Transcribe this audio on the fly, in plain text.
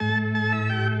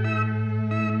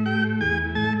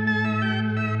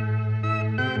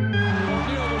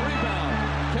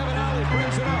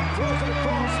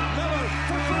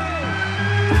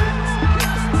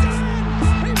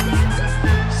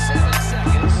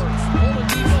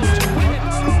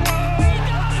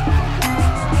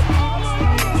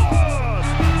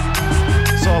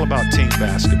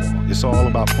It's all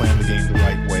about playing the game the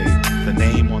right way. The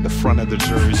name on the front of the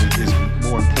jersey is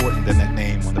more important than that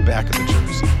name on the back of the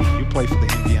jersey. You play for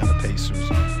the Indiana Pacers.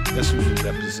 That's who you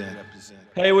represent.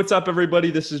 Hey, what's up, everybody?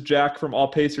 This is Jack from All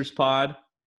Pacers Pod,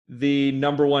 the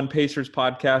 #1 Pacers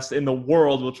podcast in the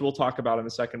world, which we'll talk about in a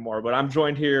second more. But I'm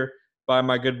joined here by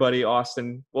my good buddy,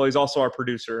 Austin. Well, he's also our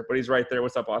producer, but he's right there.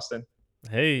 What's up, Austin?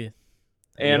 Hey.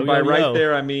 And by right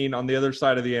there, I mean on the other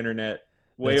side of the internet,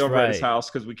 way That's over at his right. house,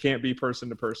 because we can't be person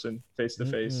to person, face to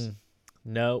face.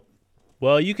 No.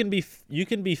 Well, you can be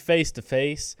face to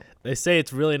face. They say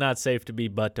it's really not safe to be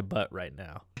butt to butt right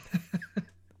now.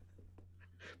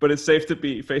 But it's safe to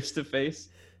be face to face.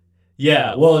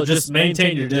 Yeah, well, just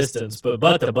maintain your distance, but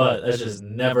butt to butt, that's just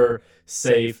never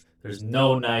safe. There's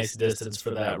no nice distance for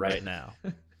that right now.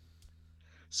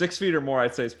 6 feet or more,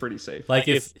 I'd say is pretty safe. Like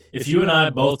if you and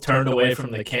I both turned away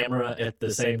from the camera at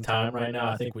the same time right now,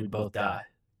 I think we'd both die.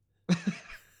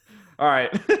 All right.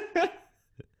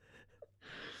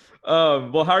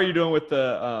 Well, how are you doing with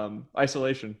the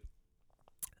isolation?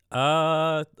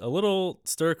 A little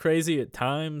stir crazy at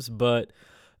times, but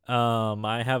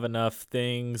I have enough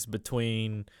things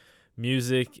between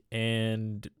music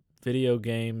and video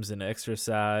games and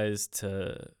exercise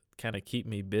to kind of keep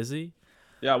me busy.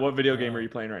 Yeah, what video game are you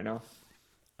playing right now?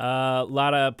 A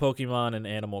lot of Pokemon and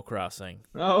Animal Crossing.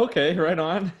 Oh, okay, right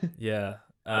on. Yeah.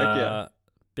 Heck yeah.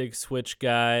 Big Switch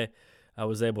guy. I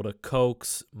was able to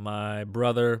coax my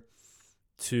brother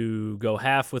to go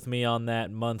half with me on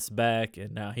that months back,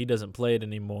 and now he doesn't play it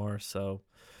anymore. So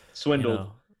Swindled.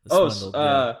 Swindled,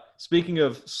 yeah. Speaking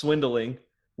of swindling,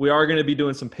 we are going to be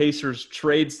doing some Pacers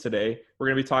trades today. We're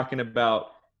going to be talking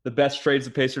about the best trades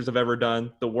the Pacers have ever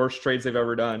done, the worst trades they've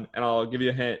ever done. And I'll give you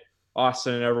a hint,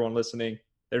 Austin and everyone listening,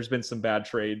 there's been some bad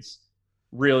trades,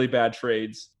 really bad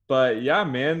trades. But yeah,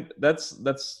 man, that's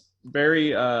very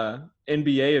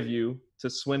NBA of you to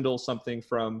swindle something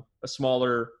from a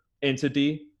smaller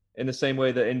entity in the same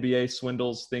way the NBA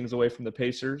swindles things away from the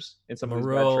Pacers in some of these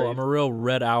bad trades. I'm a real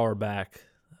Red Auerbach.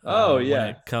 When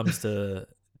it comes to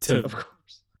of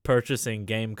course. Purchasing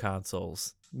game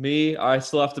consoles. Me, I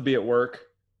still have to be at work.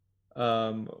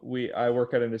 I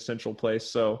work at an essential place,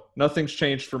 so nothing's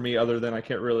changed for me other than I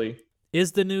can't really.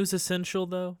 Is the news essential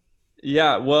though?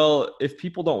 Yeah, well, if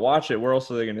people don't watch it, where else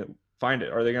are they going to find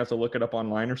it? Are they going to have to look it up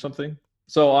online or something?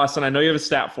 So, Austin, I know you have a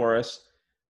stat for us.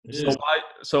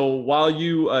 So while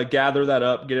you gather that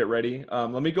up, get it ready.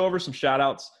 Let me go over some shout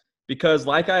outs because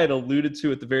like I had alluded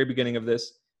to at the very beginning of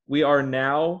this, we are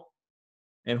now,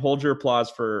 and hold your applause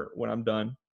for when I'm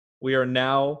done, we are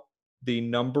now the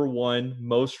 #1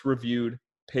 most reviewed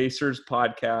Pacers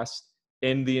podcast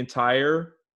in the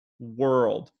entire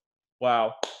world.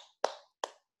 Wow.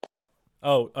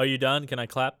 Oh, are you done? Can I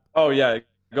clap? Oh, yeah.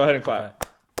 Go ahead and clap.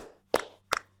 Okay.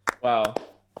 Wow.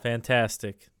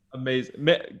 Fantastic. Amazing.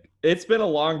 It's been a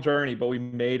long journey, but we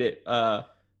made it.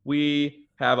 We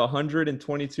have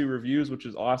 122 reviews, which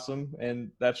is awesome, and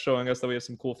that's showing us that we have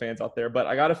some cool fans out there. But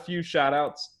I got a few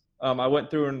shout-outs. I went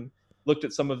through and looked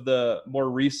at some of the more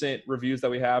recent reviews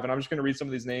that we have, and I'm just going to read some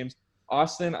of these names.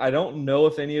 Austin, I don't know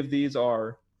if any of these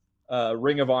are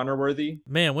Ring of Honor worthy.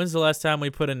 Man, when's the last time we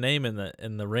put a name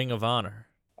in the Ring of Honor?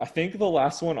 I think the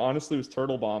last one, honestly, was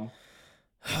Turtle Bomb.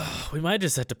 We might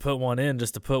just have to put one in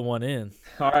just to put one in.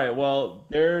 All right, well,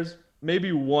 there's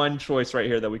maybe one choice right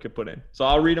here that we could put in. So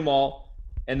I'll read them all,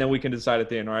 and then we can decide at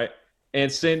the end, all right?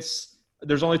 And since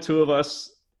there's only 2 of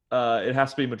us, it has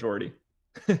to be majority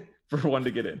for one to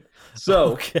get in.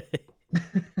 So, okay.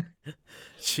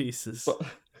 Jesus.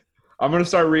 I'm going to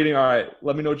start reading. All right,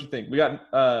 let me know what you think. We got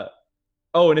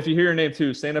and if you hear your name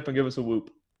too, stand up and give us a whoop.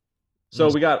 So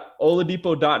we got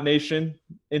Oladipo.nation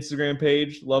Instagram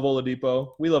page. Love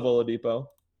Oladipo. We love Oladipo.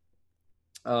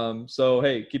 So,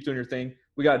 hey, keep doing your thing.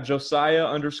 We got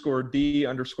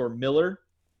Josiah_D_Miller.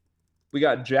 We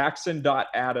got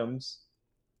Jackson.Adams.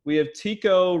 We have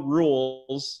Tico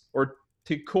Rules or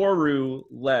Tikoru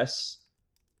Less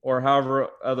or however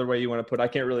other way you want to put it. I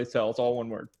can't really tell. It's all one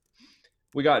word.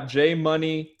 We got J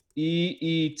Money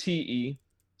EETE.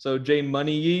 So J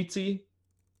Money Yeety.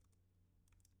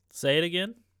 Say it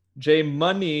again. J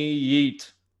Money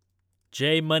Yeet.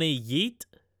 J Money Yeet?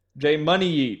 J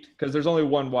Money Yeet, because there's only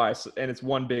one Y, and it's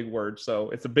one big word, so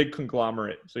it's a big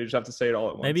conglomerate. So you just have to say it all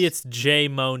at once. Maybe it's J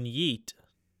Mon Yeet.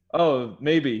 Oh,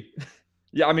 maybe.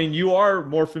 Yeah, I mean, you are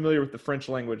more familiar with the French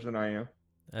language than I am.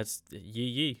 That's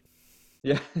yee.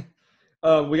 Yeah.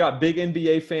 We got Big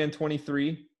NBA Fan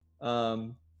 23.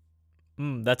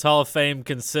 That's Hall of Fame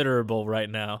considerable right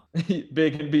now.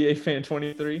 Big NBA Fan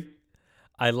 23.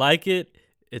 I like it.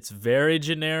 It's very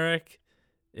generic.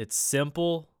 It's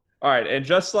simple. All right, and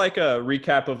just like a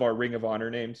recap of our Ring of Honor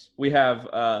names, we have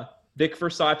Vic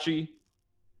Versace,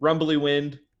 Rumbly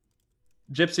Wind,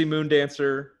 Gypsy Moon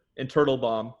Dancer, and Turtle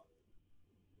Bomb.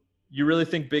 You really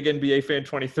think Big NBA Fan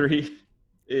 23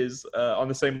 is on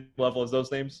the same level as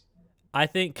those names? I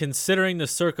think considering the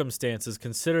circumstances,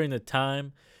 considering the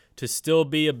time, to still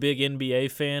be a big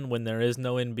NBA fan when there is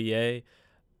no NBA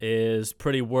is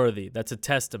pretty worthy. That's a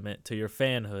testament to your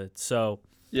fanhood. So,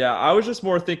 yeah, I was just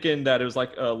more thinking that it was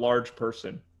like a large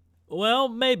person. well,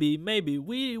 maybe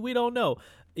we don't know.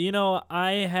 You know,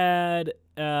 I had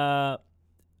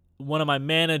one of my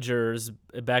managers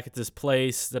back at this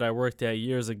place that I worked at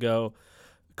years ago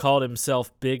called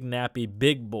himself Big Nappy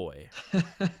Big Boy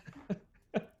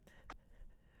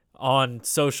on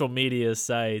social media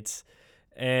sites.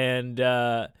 And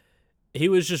he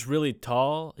was just really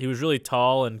tall. He was really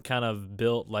tall and kind of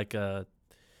built like a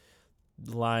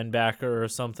linebacker or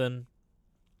something.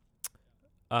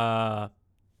 But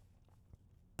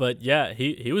yeah,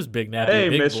 he was Big Nappy. Hey,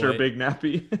 Big Mr. Boy. Big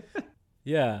Nappy.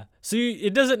 Yeah. So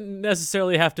it doesn't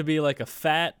necessarily have to be like a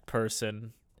fat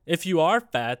person. If you are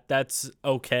fat, that's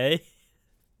okay.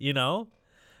 You know?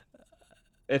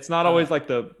 It's not always like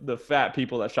the fat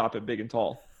people that shop at Big and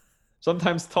Tall.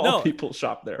 Sometimes tall people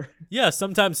shop there. Yeah,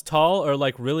 sometimes tall or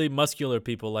like really muscular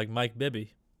people like Mike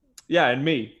Bibby. Yeah, and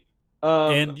me.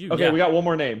 And you. Okay, yeah. we got one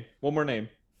more name.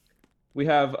 We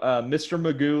have Mr.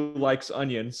 Magoo Likes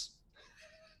Onions.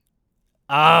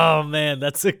 Oh, man,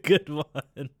 that's a good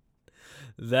one.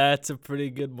 That's a pretty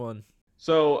good one.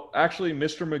 So actually,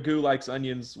 Mr. Magoo Likes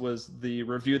Onions was the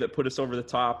review that put us over the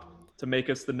top to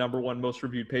make us the #1 most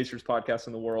reviewed Pacers podcast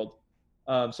in the world.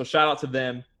 So shout out to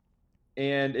them.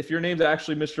 And if your name's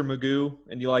actually Mr. Magoo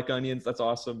and you like onions, that's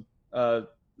awesome.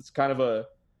 It's kind of a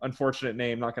unfortunate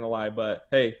name, not going to lie. But,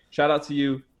 hey, shout out to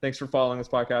you. Thanks for following this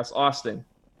podcast. Austin,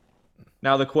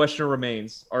 now the question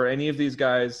remains, are any of these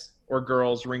guys or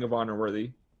girls Ring of Honor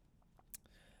worthy?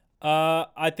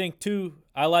 I think two.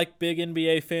 I like Big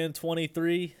NBA Fan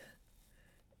 23.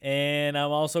 And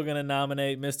I'm also going to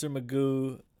nominate Mr.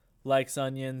 Magoo Likes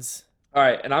Onions. All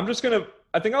right, and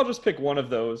I think I'll just pick one of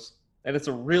those. And it's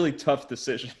a really tough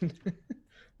decision.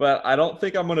 But I don't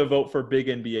think I'm going to vote for Big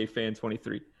NBA Fan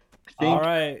 23. All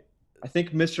right. I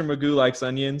think Mr. Magoo Likes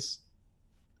Onions.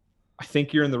 I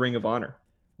think you're in the Ring of Honor.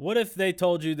 What if they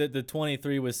told you that the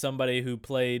 23 was somebody who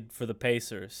played for the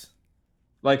Pacers?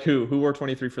 Like who? Who wore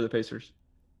 23 for the Pacers?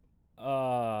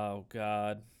 Oh,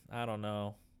 God. I don't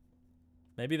know.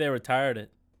 Maybe they retired it.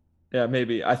 Yeah,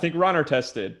 maybe. I think Ron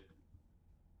Artest did.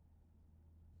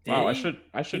 Wow, I should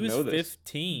know this. He was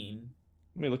 15.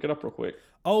 Let me look it up real quick.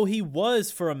 Oh, he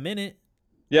was for a minute.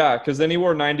 Yeah, because then he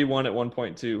wore 91 at one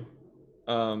point too.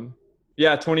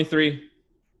 Yeah, 23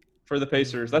 for the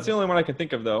Pacers. That's the only one I can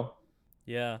think of though.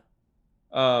 Yeah.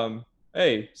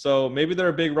 Hey, so maybe they're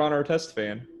a big Ron Artest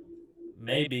fan.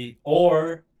 Maybe.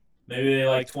 Or maybe they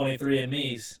like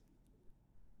 23andMe's.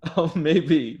 Oh,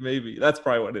 maybe. That's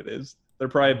probably what it is. They're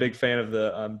probably a big fan of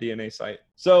the DNA site.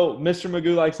 So, Mr.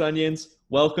 Magoo Likes Onions,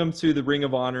 welcome to the Ring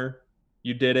of Honor.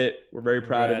 You did it. We're very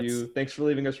proud of you. Thanks for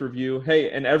leaving us a review.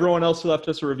 Hey, and everyone else who left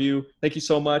us a review, thank you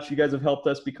so much. You guys have helped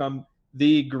us become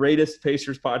the greatest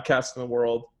Pacers podcast in the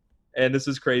world. And this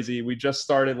is crazy. We just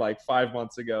started like 5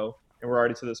 months ago, and we're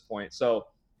already to this point. So,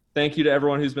 thank you to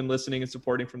everyone who's been listening and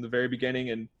supporting from the very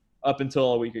beginning and up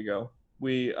until a week ago.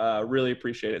 We really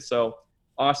appreciate it. So,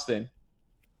 Austin,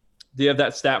 do you have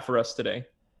that stat for us today?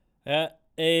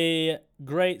 A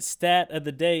great stat of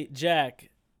the day, Jack.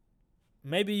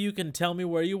 Maybe you can tell me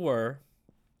where you were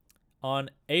on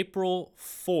April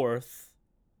 4th,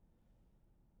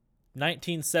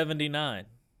 1979.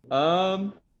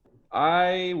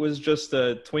 I was just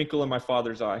a twinkle in my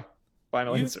father's eye.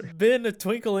 Final answer. You've been a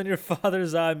twinkle in your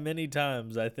father's eye many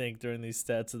times, I think, during these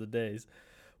stats of the days.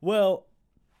 Well,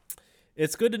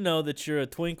 it's good to know that you're a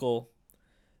twinkle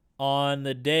on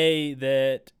the day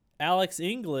that Alex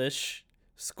English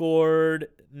scored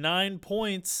 9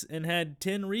 points and had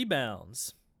 10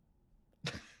 rebounds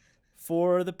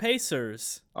for the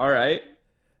Pacers. All right.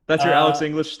 That's your Alex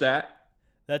English stat?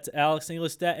 That's Alex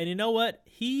English stat. And you know what?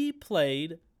 He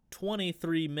played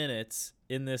 23 minutes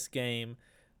in this game.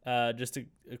 Just a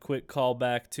quick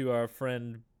callback to our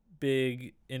friend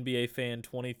Big NBA Fan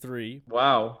 23.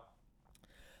 Wow.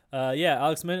 Yeah,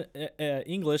 Alex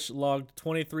English logged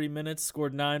 23 minutes,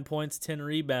 scored 9 points, 10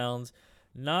 rebounds.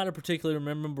 Not a particularly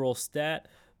memorable stat,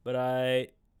 but I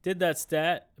did that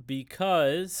stat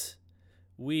because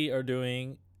we are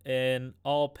doing an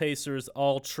All Pacers,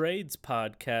 All Trades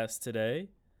podcast today.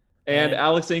 And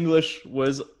Alex English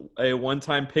was a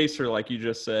one-time Pacer, like you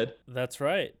just said. That's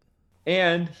right.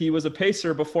 And he was a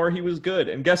Pacer before he was good.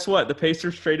 And guess what? The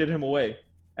Pacers traded him away.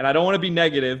 And I don't want to be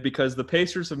negative because the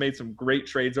Pacers have made some great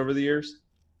trades over the years,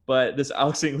 but this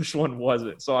Alex English one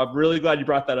wasn't. So I'm really glad you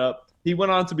brought that up. He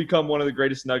went on to become one of the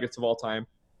greatest Nuggets of all time.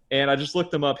 And I just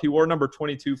looked him up. He wore number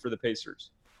 22 for the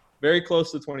Pacers. Very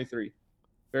close to 23.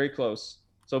 Very close.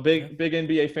 So big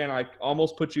NBA fan. I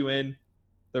almost put you in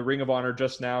the Ring of Honor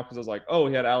just now because I was like, oh,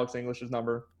 he had Alex English's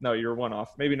number. No, you're one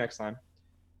off. Maybe next time.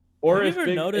 Or if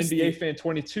big NBA fan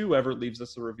 22 ever leaves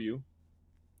us a review,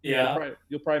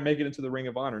 you'll probably make it into the Ring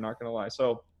of Honor. Not gonna lie.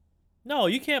 So, no,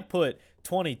 you can't put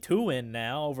 22 in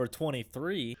now over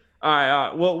 23. All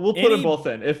right. Well, we'll put them both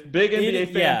in. If big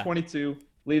NBA fan 22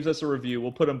 leaves us a review,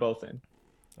 we'll put them both in.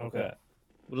 Okay.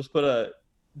 We'll just put a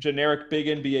generic big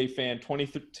NBA fan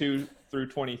 22 through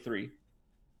 23.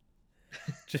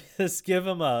 Just give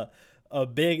him a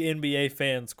big NBA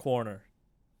fans corner,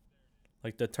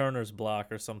 like the Turner's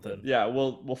block or something. Yeah,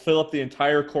 we'll fill up the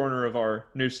entire corner of our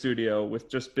new studio with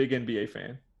just big NBA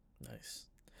fan. Nice.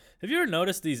 Have you ever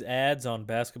noticed these ads on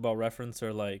Basketball Reference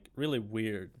are like really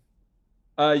weird?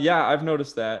 Yeah, I've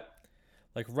noticed that.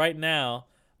 Like right now,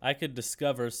 I could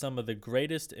discover some of the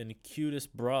greatest and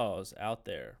cutest bras out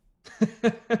there.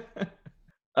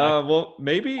 Well,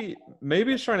 maybe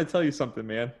it's trying to tell you something,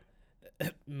 man.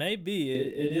 Maybe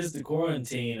it is the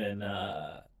quarantine, and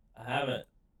I haven't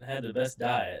had the best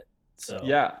diet. So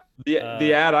yeah, the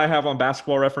ad I have on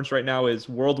Basketball Reference right now is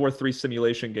World War III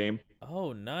simulation game.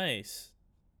 Oh, nice.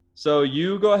 So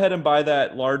you go ahead and buy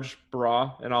that large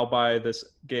bra, and I'll buy this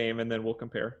game, and then we'll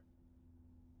compare.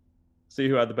 See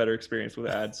who had the better experience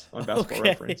with ads on Basketball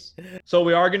Reference. So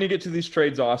we are going to get to these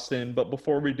trades, Austin, but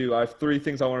before we do, I have 3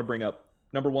 things I want to bring up.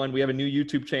 Number 1, we have a new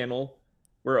YouTube channel.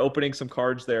 We're opening some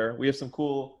cards there. We have some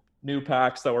cool new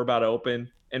packs that we're about to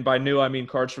open. And by new, I mean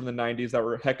cards from the 90s that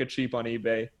were hecka cheap on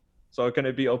eBay. So I'm going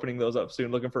to be opening those up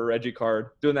soon, looking for a Reggie card.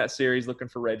 Doing that series, looking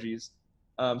for Reggies.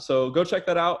 So go check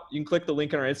that out. You can click the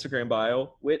link in our Instagram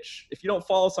bio, which if you don't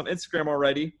follow us on Instagram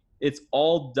already, it's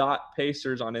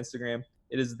all.pacers on Instagram.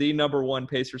 It is the #1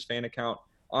 Pacers fan account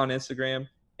on Instagram.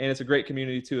 And it's a great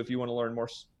community, too, if you want to learn more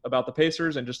about the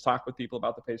Pacers and just talk with people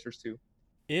about the Pacers, too.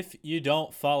 If you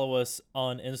don't follow us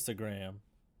on Instagram,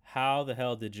 how the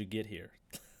hell did you get here?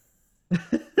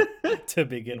 To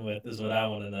begin with is what I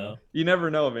want to know. You never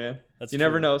know, man. That's you true.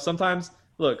 never know. Sometimes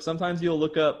you'll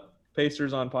look up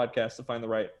Pacers on podcasts to find the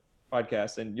right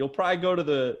podcast, and you'll probably go to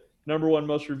the #1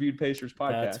 most reviewed Pacers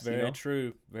podcast. That's very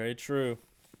true. Very true.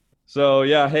 So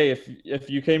yeah, hey, if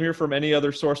you came here from any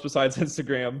other source besides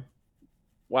Instagram,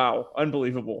 wow,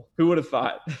 unbelievable. Who would have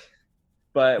thought?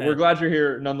 But we're glad you're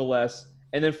here nonetheless.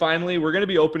 And then finally, we're going to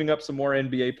be opening up some more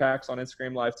NBA packs on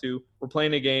Instagram Live too. We're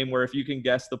playing a game where if you can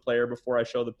guess the player before I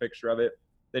show the picture of it,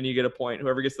 then you get a point.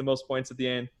 Whoever gets the most points at the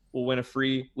end will win a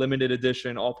free limited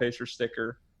edition All Pacers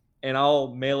sticker. And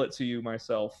I'll mail it to you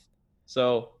myself.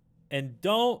 And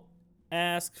don't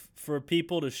ask for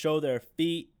people to show their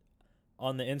feet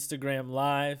on the Instagram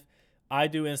Live. I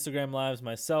do Instagram Lives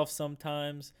myself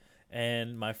sometimes,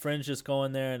 and my friends just go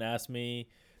in there and ask me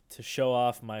to show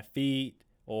off my feet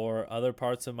or other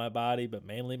parts of my body, but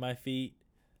mainly my feet.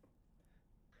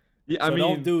 Yeah, so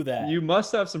don't do that. You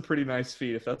must have some pretty nice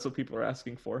feet if that's what people are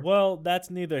asking for. Well, that's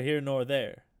neither here nor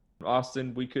there.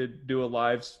 Austin, we could do a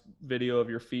live video of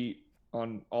your feet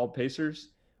on all Pacers.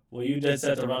 Well, you just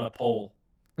have to run a poll.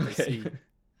 Okay.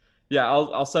 Yeah,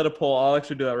 I'll set a poll. I'll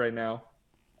actually do that right now.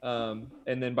 And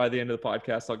then by the end of the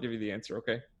podcast, I'll give you the answer,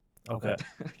 okay? Okay.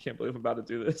 I can't believe I'm about to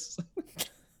do this.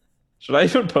 Should I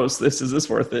even post this? Is this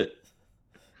worth it?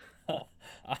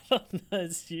 I don't know.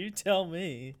 You tell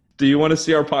me. Do you want to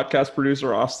see our podcast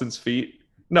producer Austin's feet?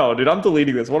 No, dude, I'm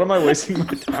deleting this. What am I wasting my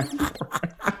time for?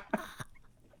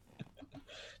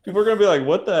 People are going to be like,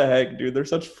 what the heck, dude? They're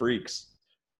such freaks.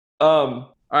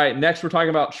 All right, next we're talking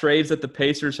about trades that the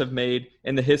Pacers have made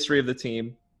in the history of the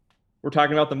team. We're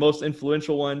talking about the most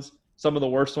influential ones, some of the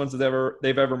worst ones that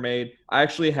they've ever made. I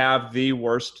actually have the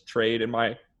worst trade in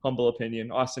my humble opinion.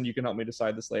 Austin, you can help me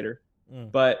decide this later.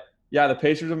 But yeah, the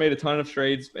Pacers have made a ton of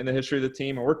trades in the history of the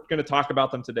team, and we're going to talk about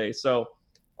them today. So,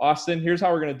 Austin, here's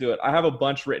how we're going to do it. I have a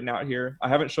bunch written out here. I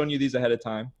haven't shown you these ahead of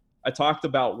time. I talked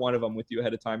about one of them with you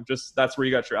ahead of time. Just that's where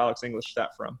you got your Alex English stat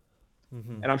from.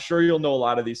 Mm-hmm. And I'm sure you'll know a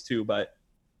lot of these too, but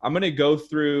I'm going to go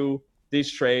through these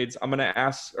trades. I'm going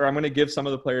to give some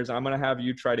of the players, and I'm going to have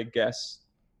you try to guess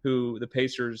who the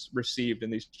Pacers received in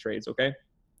these trades, okay?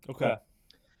 Okay.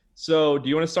 So do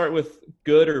you want to start with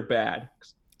good or bad?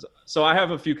 So I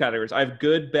have a few categories. I have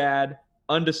good, bad,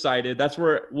 undecided. That's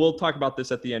where we'll talk about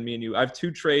this at the end, me and you. I have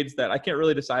 2 trades that I can't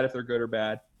really decide if they're good or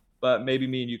bad, but maybe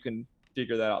me and you can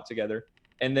figure that out together.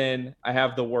 And then I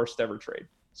have the worst ever trade.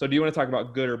 So do you want to talk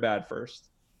about good or bad first?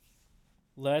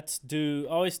 Let's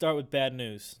always start with bad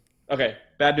news. Okay,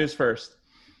 bad news first.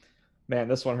 Man,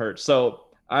 this one hurts. So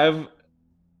I have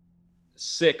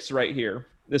 6 right here.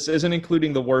 This isn't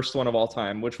including the worst one of all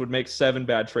time, which would make 7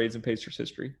 bad trades in Pacers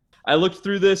history. I looked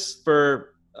through this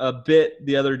for a bit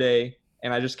the other day,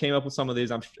 and I just came up with some of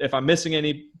these. If I'm missing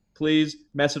any, please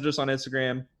message us on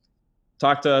Instagram,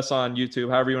 talk to us on YouTube,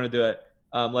 however you want to do it.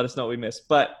 Let us know what we missed.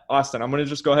 But Austin, I'm going to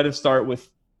just go ahead and start with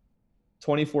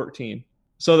 2014.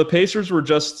 So the Pacers were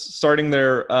just starting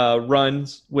their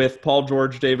runs with Paul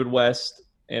George, David West,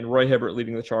 and Roy Hibbert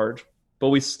leading the charge. But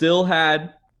we still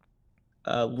had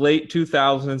late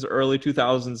 2000s, early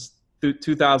 2000s,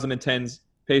 2010s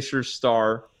Pacers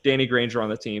star Danny Granger on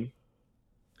the team.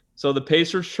 So the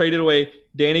Pacers traded away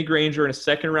Danny Granger in a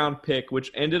second-round pick,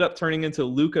 which ended up turning into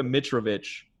Luka Mitrovic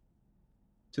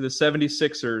to the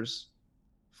 76ers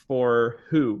for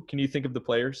who? Can you think of the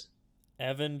players?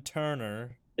 Evan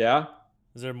Turner. Yeah?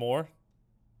 Is there more?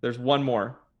 There's one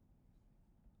more.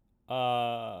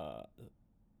 Was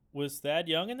Thad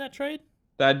Young in that trade?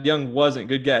 Thad Young wasn't.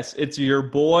 Good guess. It's your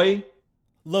boy.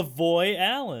 Lavoy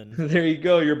Allen. There you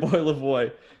go, your boy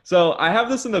Lavoy. So I have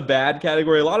this in the bad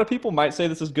category. A lot of people might say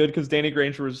this is good because Danny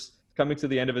Granger was coming to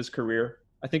the end of his career.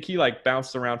 I think he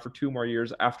bounced around for 2 more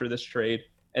years after this trade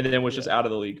and then was just out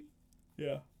of the league.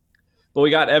 Yeah. But we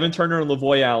got Evan Turner and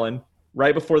Lavoy Allen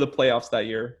right before the playoffs that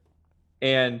year.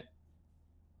 And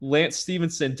Lance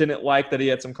Stevenson didn't like that he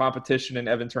had some competition in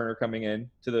Evan Turner coming in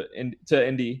to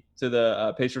Indy, to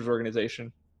the Pacers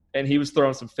organization. And he was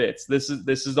throwing some fits. This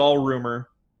is all rumor,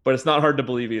 but it's not hard to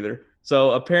believe either.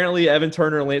 So apparently Evan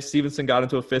Turner and Lance Stevenson got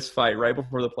into a fist fight right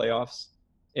before the playoffs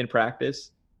in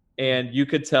practice. And you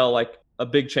could tell a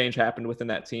big change happened within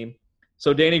that team.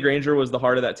 So Danny Granger was the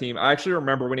heart of that team. I actually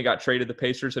remember when he got traded, the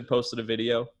Pacers had posted a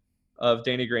video of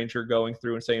Danny Granger going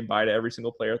through and saying bye to every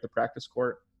single player at the practice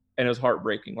court. And it was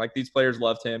heartbreaking. These players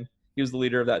loved him. He was the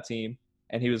leader of that team,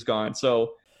 and he was gone.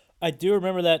 So I do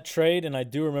remember that trade, and I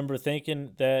do remember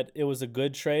thinking that it was a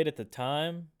good trade at the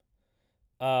time.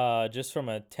 Just from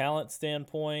a talent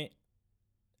standpoint,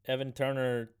 Evan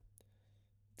Turner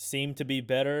seemed to be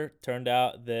better. Turned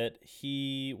out that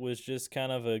he was just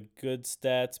kind of a good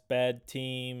stats, bad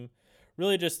team.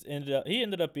 Really just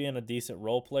ended up being a decent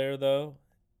role player, though,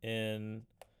 in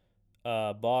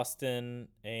Boston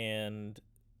and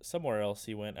somewhere else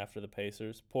he went after the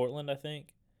Pacers. Portland, I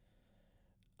think.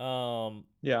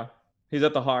 yeah, he's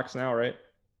at the Hawks now, right?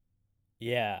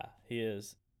 Yeah, he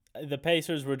is. The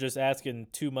Pacers were just asking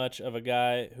too much of a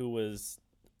guy who was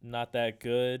not that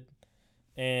good.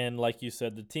 And like you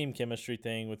said, the team chemistry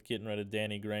thing with getting rid of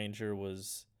Danny Granger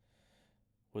was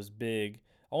big.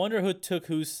 I wonder who took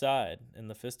whose side in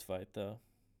the fist fight, though.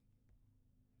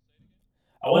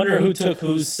 I wonder who took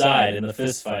whose side in the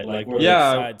fist fight.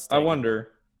 I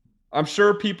wonder. I'm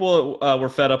sure people were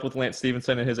fed up with Lance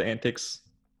Stevenson and his antics.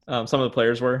 Some of the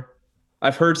players were.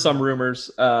 I've heard some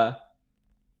rumors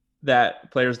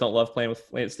that players don't love playing with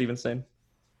Lance Stevenson.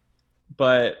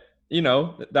 But, he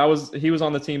was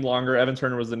on the team longer. Evan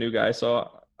Turner was the new guy. So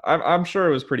I'm sure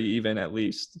it was pretty even at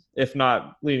least, if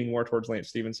not leaning more towards Lance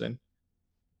Stevenson.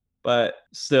 But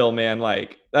still, man,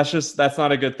 that's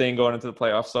not a good thing going into the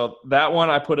playoffs. So that one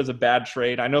I put as a bad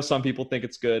trade. I know some people think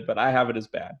it's good, but I have it as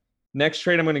bad. Next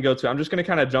trade I'm going to go to, I'm just going to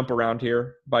kind of jump around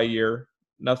here by year.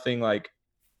 Nothing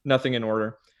in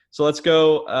order. So let's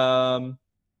go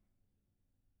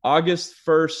August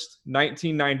 1st,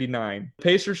 1999.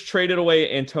 Pacers traded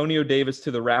away Antonio Davis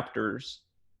to the Raptors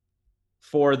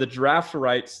for the draft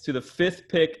rights to the 5th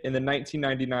pick in the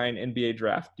 1999 NBA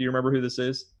draft. Do you remember who this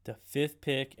is? The 5th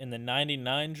pick in the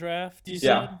 99 draft, you said?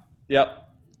 Yeah. Yep.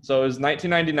 So it was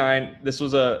 1999. This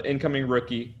was an incoming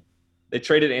rookie. They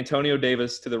traded Antonio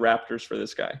Davis to the Raptors for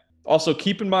this guy. Also,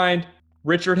 keep in mind,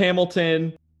 Richard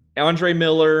Hamilton, Andre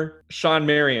Miller, Sean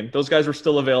Marion. Those guys were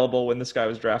still available when this guy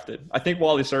was drafted. I think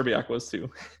Wally Szczerbiak was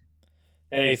too.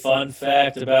 Hey, fun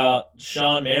fact about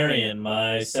Sean Marion.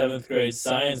 My 7th grade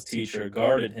science teacher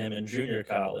guarded him in junior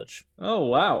college. Oh,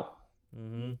 wow.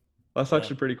 Mm-hmm. That's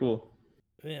actually pretty cool.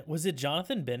 Was it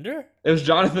Jonathan Bender? It was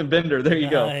Jonathan Bender. There you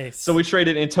go. So we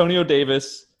traded Antonio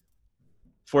Davis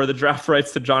for the draft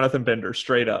rights to Jonathan Bender,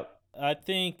 straight up. I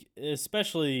think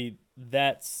especially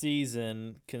that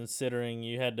season, considering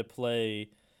you had to play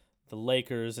the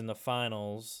Lakers in the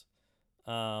finals,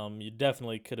 you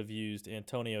definitely could have used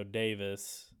Antonio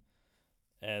Davis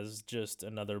as just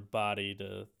another body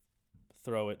to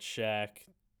throw at Shaq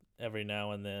every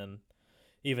now and then,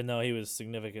 even though he was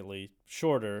significantly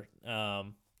shorter.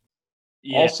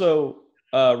 Also,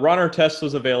 Ron Artest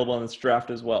was available in this draft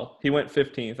as well. He went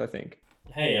 15th, I think.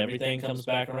 Hey, everything comes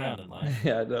back around in life.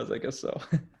 Yeah, it does, I guess so.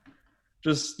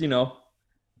 Just,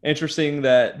 interesting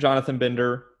that Jonathan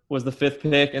Bender was the 5th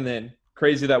pick, and then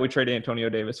crazy that we traded Antonio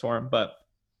Davis for him. But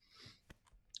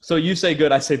so you say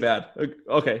good, I say bad.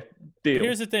 Okay, deal.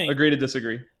 Here's the thing. Agree to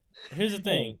disagree. Here's the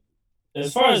thing.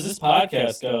 As far as this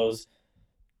podcast goes,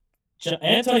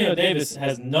 Antonio Davis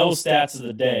has no stats of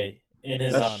the day in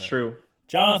his honor. That's true.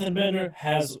 Jonathan Bender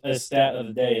has a stat of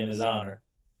the day in his honor.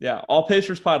 Yeah, all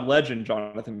Pacers pod legend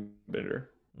Jonathan Bender.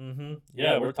 Mm-hmm.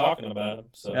 Yeah, we're talking about him.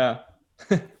 So. Yeah.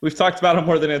 We've talked about him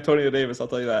more than Antonio Davis, I'll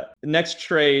tell you that. The next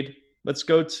trade, let's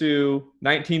go to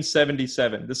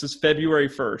 1977. This is February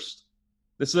 1st.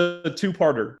 This is a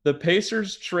two-parter. The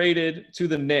Pacers traded to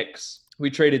the Knicks. We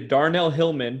traded Darnell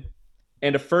Hillman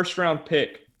and a first-round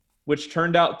pick, which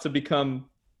turned out to become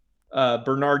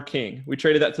Bernard King. We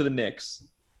traded that to the Knicks.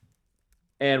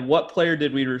 And what player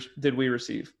did we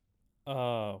receive?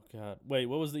 Oh, God. Wait,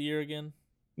 what was the year again?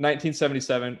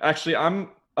 1977. Actually, I'm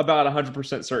about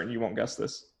 100% certain you won't guess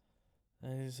this.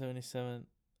 1977.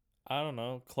 I don't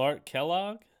know. Clark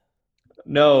Kellogg?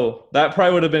 No, that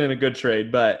probably would have been in a good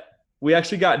trade, but we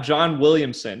actually got John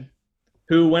Williamson,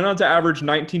 who went on to average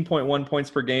 19.1 points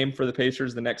per game for the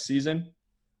Pacers the next season.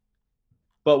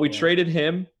 But we traded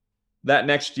him that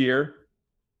next year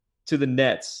to the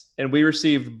Nets, and we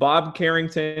received Bob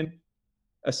Carrington,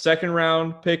 a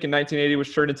second-round pick in 1980,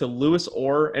 which turned into Louis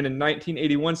Orr, and a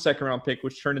 1981 second-round pick,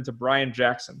 which turned into Brian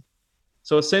Jackson.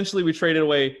 So essentially, we traded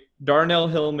away Darnell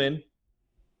Hillman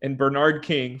and Bernard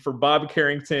King for Bob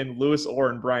Carrington, Louis Orr,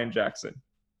 and Brian Jackson.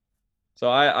 So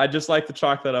I just like to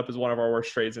chalk that up as one of our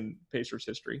worst trades in Pacers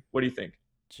history. What do you think?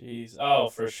 Jeez. Oh,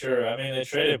 for sure. I mean, they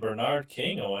traded Bernard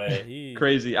King away.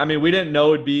 Crazy. I mean, we didn't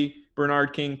know it'd be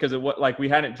Bernard King because we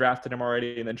hadn't drafted him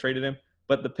already and then traded him.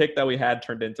 But the pick that we had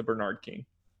turned into Bernard King.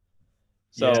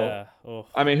 So, yeah.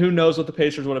 I mean, who knows what the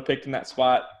Pacers would have picked in that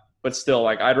spot. But still,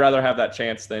 I'd rather have that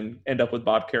chance than end up with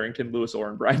Bob Carrington, Louis Orr,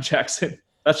 and Brian Jackson.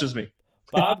 That's just me.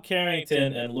 Bob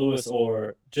Carrington and Louis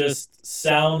Orr just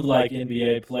sound like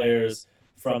NBA players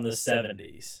from the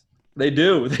 70s. They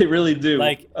do. They really do.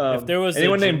 If there was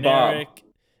anyone named Bob.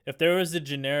 If there was a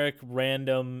generic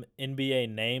random NBA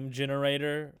name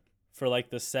generator for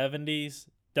the 70s,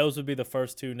 those would be the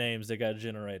first two names that got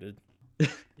generated.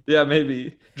 Yeah,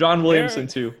 maybe. John Williamson,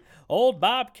 too. Old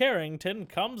Bob Carrington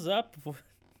comes up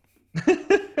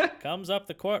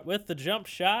the court with the jump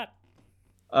shot.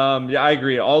 Yeah, I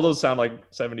agree. All those sound like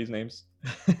 70s names.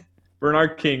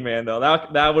 Bernard King, man, though.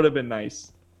 That would have been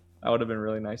nice. That would have been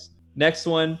really nice. Next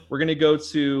one, we're going to go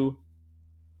to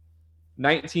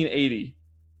 1980.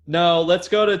 No, let's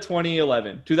go to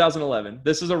 2011.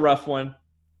 This is a rough one.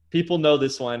 People know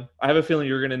this one. I have a feeling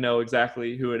you're going to know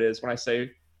exactly who it is when I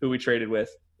say who we traded with.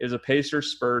 It was a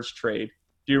Pacers-Spurs trade.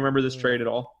 Do you remember this trade at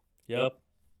all? Yep,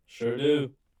 sure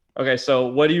do. Okay, so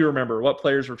what do you remember? What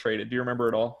players were traded? Do you remember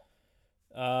it all?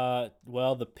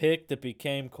 Well, the pick that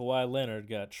became Kawhi Leonard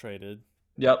got traded.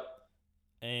 Yep.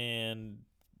 And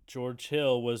George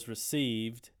Hill was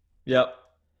received. Yep.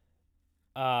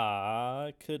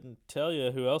 I couldn't tell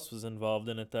you who else was involved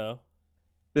in it, though.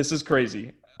 This is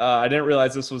crazy. I didn't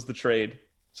realize this was the trade.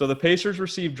 So the Pacers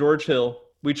received George Hill.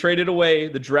 We traded away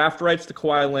the draft rights to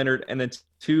Kawhi Leonard and then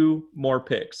 2 more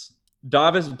picks.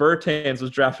 Davis Bertans was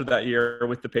drafted that year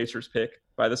with the Pacers pick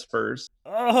by the Spurs.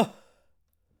 Oh.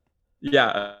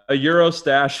 Yeah, a Euro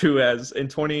stash who has in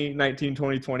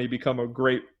 2019-2020 become a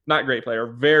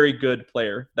very good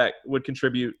player that would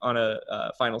contribute on a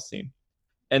finals team.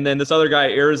 And then this other guy,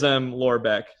 Arizem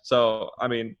Lorbeck. So, I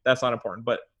mean, that's not important.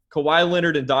 But Kawhi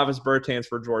Leonard and Davis Bertans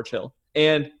for George Hill.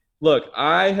 And look,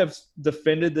 I have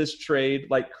defended this trade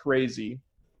like crazy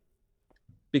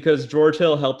because George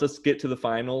Hill helped us get to the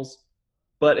finals.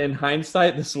 But in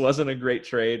hindsight, this wasn't a great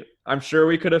trade. I'm sure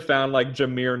we could have found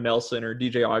Jameer Nelson or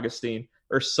DJ Augustine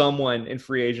or someone in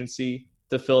free agency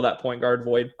to fill that point guard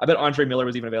void. I bet Andre Miller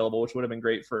was even available, which would have been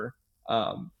great for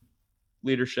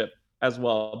leadership as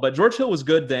well. But George Hill was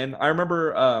good then. I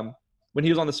remember when he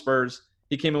was on the Spurs,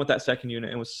 he came in with that second unit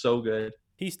and was so good.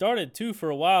 He started too for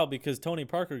a while because Tony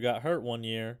Parker got hurt one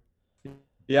year.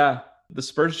 Yeah, the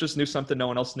Spurs just knew something no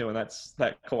one else knew, and that's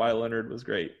that Kawhi Leonard was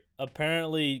great.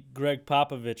 Apparently, Greg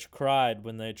Popovich cried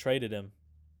when they traded him.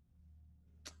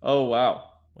 Oh,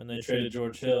 wow. When they traded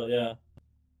George Hill, yeah.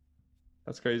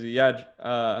 That's crazy. Yeah,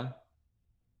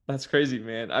 that's crazy,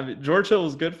 man. I mean, George Hill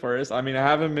was good for us. I mean, I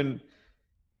have him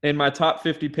in my top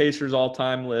 50 Pacers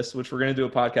all-time list, which we're going to do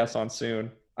a podcast on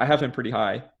soon. I have him pretty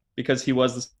high because he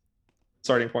was the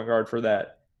starting point guard for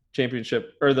that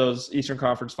championship or those Eastern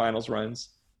Conference Finals runs.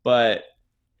 But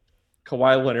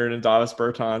Kawhi Leonard and Davis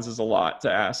Bertans is a lot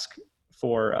to ask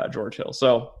for George Hill.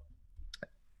 So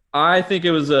I think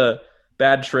it was a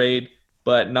bad trade,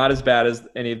 but not as bad as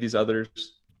any of these others.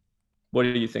 What do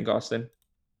you think, Austin?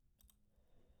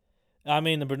 I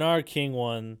mean, the Bernard King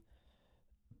one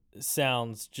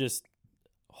sounds just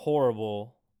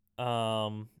horrible.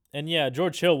 And yeah,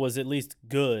 George Hill was at least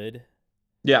good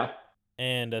Yeah,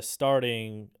 and a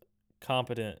starting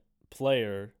competent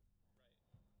player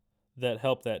that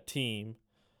helped that team.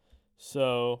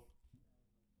 So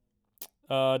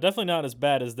definitely not as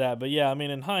bad as that. But yeah, I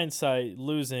mean, in hindsight,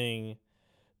 losing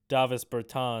Davis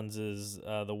Bertans is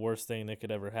the worst thing that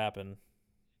could ever happen.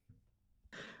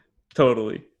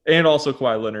 totally. And also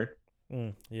Kawhi Leonard.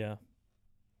 Yeah.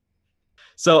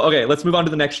 So, okay, let's move on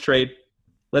to the next trade.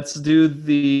 Let's do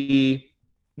the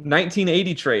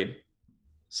 1980 trade.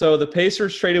 So the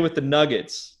Pacers traded with the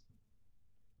Nuggets.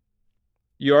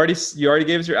 You already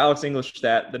gave us your Alex English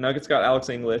stat. The Nuggets got Alex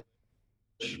English.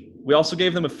 We also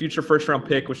gave them a future first-round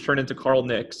pick, which turned into Carl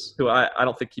Nicks, who I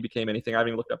don't think he became anything. I haven't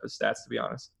even looked up his stats, to be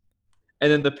honest.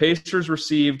 And then the Pacers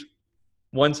received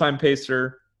one-time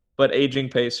Pacer, but aging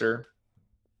Pacer.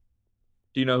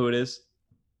 Do you know who it is?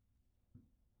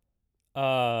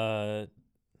 No.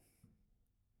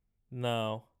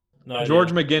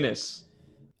 George McGinnis.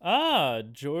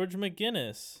 George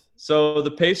McGinnis. So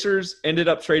the Pacers ended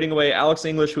up trading away Alex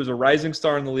English, who was a rising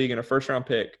star in the league and a first-round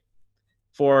pick,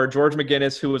 for George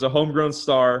McGinnis, who was a homegrown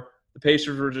star. The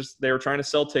Pacers were trying to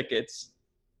sell tickets.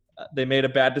 They made a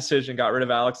bad decision, got rid of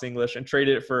Alex English, and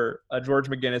traded it for George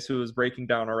McGinnis, who was breaking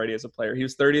down already as a player. He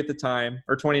was 30 at the time,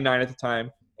 or 29 at the time,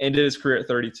 ended his career at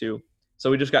 32. So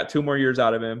we just got 2 more years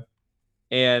out of him.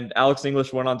 And Alex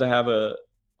English went on to have a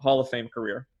Hall of Fame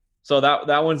career. So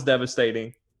that one's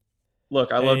devastating.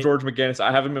 Look, I love George McGinnis.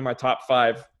 I have him in my top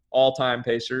 5 all-time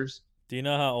Pacers. Do you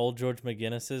know how old George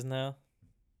McGinnis is now?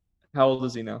 How old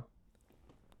is he now?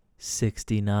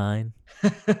 69.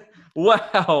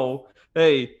 Wow.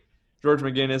 Hey, George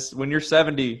McGinnis, when you're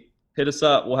 70, hit us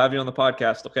up. We'll have you on the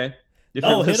podcast, okay? Hit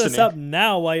us up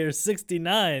now while you're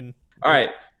 69. All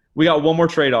right. We got one more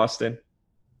trade, Austin.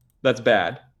 That's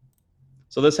bad.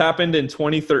 So this happened in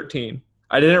 2013.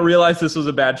 I didn't realize this was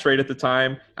a bad trade at the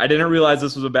time. I didn't realize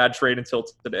this was a bad trade until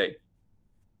today.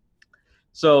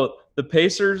 So the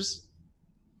Pacers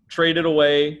traded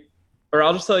away, or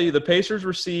I'll just tell you, the Pacers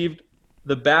received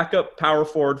the backup power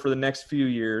forward for the next few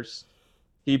years.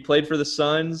 He played for the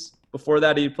Suns. Before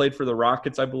that, he played for the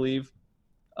Rockets, I believe.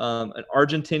 An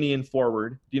Argentinian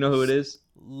forward. Do you know who it is?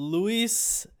 Lady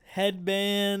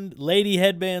Headband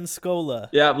Scola.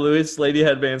 Yeah, Lady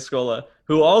Headband Scola,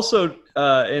 who also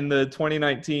in the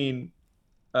 2019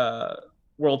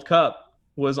 World Cup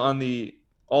was on the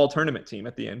all-tournament team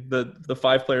at the end. The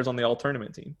 5 players on the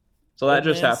all-tournament team. So that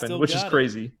just happened, which is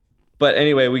crazy. But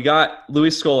anyway, we got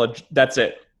Luis Scola. That's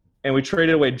it. And we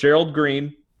traded away Gerald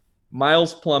Green,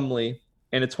 Miles Plumlee,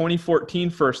 and a 2014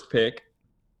 first pick,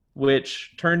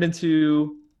 which turned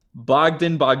into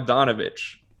Bogdan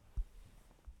Bogdanović.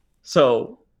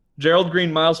 So Gerald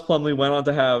Green, Miles Plumlee went on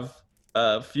to have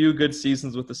a few good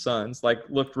seasons with the Suns,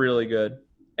 looked really good.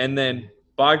 And then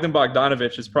Bogdan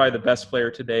Bogdanović is probably the best player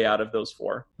today out of those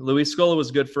 4. Luis Scola was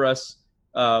good for us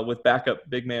with backup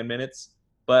big man minutes.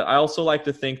 But I also like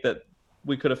to think that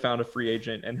we could have found a free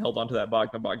agent and held on to that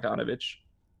Bogdan Bogdanović.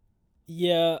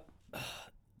 Yeah,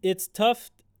 it's tough.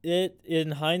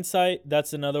 In hindsight,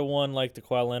 that's another one like the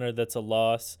Kawhi Leonard that's a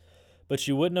loss. But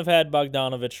you wouldn't have had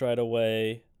Bogdanović right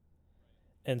away.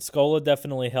 And Scola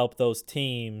definitely helped those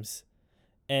teams.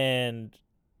 And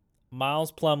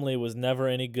Miles Plumlee was never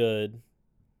any good.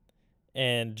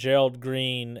 And Gerald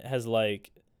Green has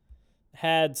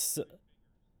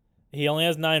he only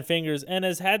has 9 fingers and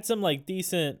has had some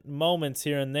decent moments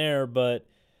here and there, but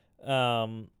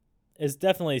is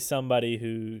definitely somebody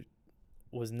who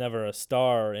was never a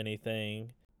star or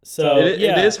anything. So it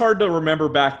is hard to remember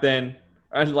back then,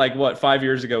 5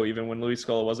 years ago, even when Luis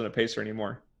Scola wasn't a Pacer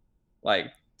anymore,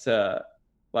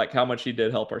 how much he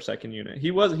did help our second unit.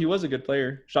 He was a good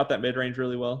player, shot that mid-range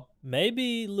really well.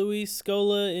 Maybe Luis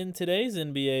Scola in today's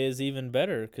NBA is even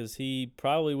better because he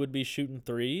probably would be shooting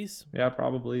threes. Yeah,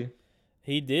 probably.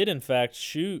 He did, in fact,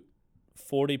 shoot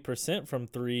 40% from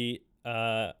 3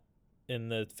 in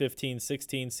the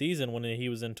 15-16 season when he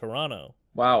was in Toronto.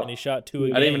 Wow. And he shot 2 a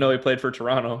game. I didn't even know he played for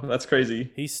Toronto. That's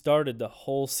crazy. He started the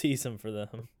whole season for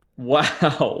them.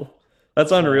 Wow.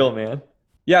 That's unreal, man.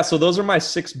 Yeah, so those are my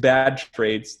 6 bad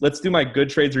trades. Let's do my good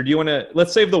trades, or do you want to –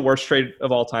 let's save the worst trade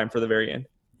of all time for the very end.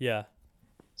 Yeah.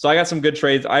 So I got some good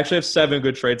trades. I actually have 7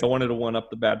 good trades. I wanted to one-up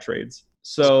the bad trades.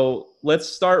 So let's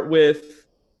start with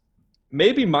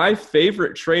maybe my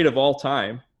favorite trade of all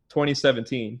time,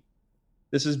 2017.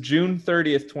 This is June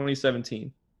 30th,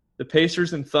 2017. The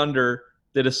Pacers and Thunder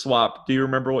did a swap. Do you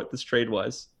remember what this trade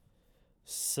was?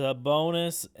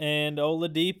 Sabonis and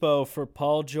Oladipo for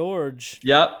Paul George.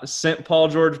 Yep, sent Paul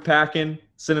George packing,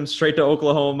 sent him straight to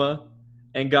Oklahoma,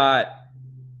 and got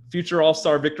future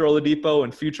All-Star Victor Oladipo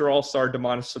and future All-Star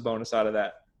Domantas Sabonis out of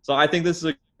that. So I think this is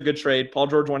a good trade. Paul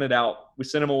George wanted out. We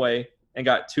sent him away and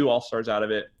got 2 All-Stars out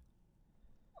of it.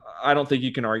 I don't think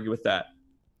you can argue with that.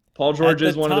 Paul George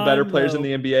is one of the better players in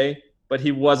the NBA, but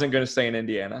he wasn't going to stay in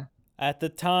Indiana. At the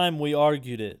time, we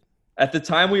argued it. At the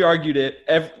time we argued it,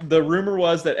 the rumor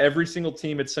was that every single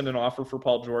team had sent an offer for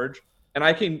Paul George. And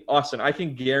I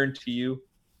can guarantee you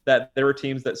that there were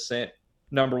teams that sent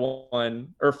number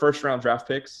 1 or first-round draft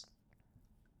picks.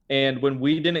 And when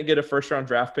we didn't get a first-round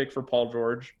draft pick for Paul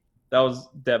George, that was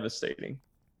devastating.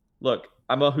 Look,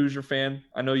 I'm a Hoosier fan.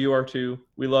 I know you are too.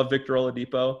 We love Victor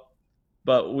Oladipo,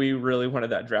 but we really wanted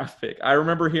that draft pick. I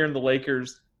remember hearing the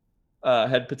Lakers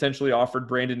had potentially offered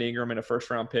Brandon Ingram and a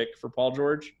first-round pick for Paul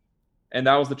George, and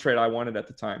that was the trade I wanted at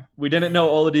the time. We didn't know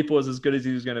Oladipo was as good as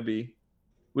he was going to be.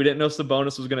 We didn't know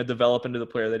Sabonis was going to develop into the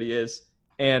player that he is.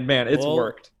 And, man, it's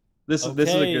worked. This is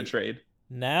a good trade.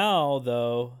 Now,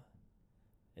 though,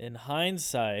 in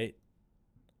hindsight,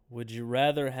 would you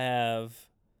rather have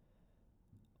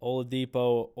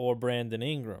Oladipo or Brandon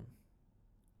Ingram?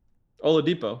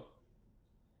 Oladipo.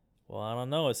 Well, I don't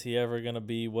know. Is he ever going to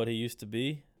be what he used to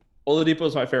be? Oladipo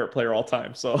is my favorite player all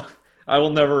time, so I will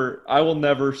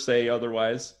never say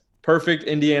otherwise. Perfect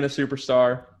Indiana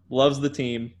superstar, loves the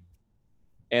team,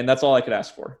 and that's all I could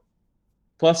ask for.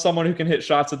 Plus someone who can hit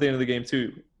shots at the end of the game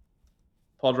too.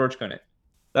 Paul George couldn't.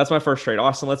 That's my first trade.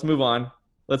 Austin, let's move on.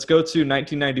 Let's go to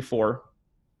 1994.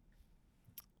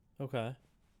 Okay.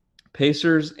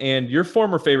 Pacers and your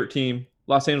former favorite team,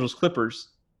 Los Angeles Clippers.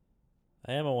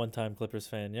 I am a one-time Clippers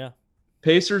fan, yeah.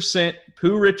 Pacers sent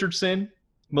Pooh Richardson,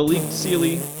 Malik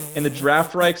Sealy, and the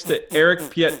draft rights to Eric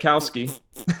Piatkowski.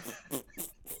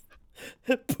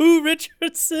 Pooh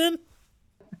Richardson?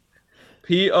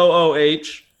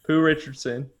 P-O-O-H, Pooh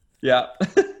Richardson. Yeah.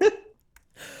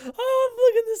 Oh, I'm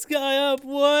looking this guy up.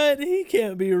 What? He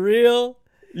can't be real.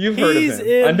 You've heard of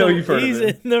him. I know you've heard of him. He's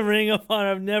in the Ring of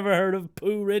Honor. I've never heard of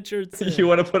Pooh Richardson. You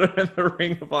want to put him in the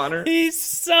Ring of Honor? He's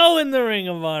so in the Ring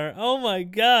of Honor. Oh, my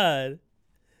God.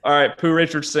 All right, Pooh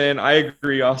Richardson. I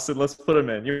agree, Austin. Let's put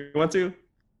him in. You want to?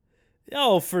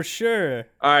 Oh, for sure.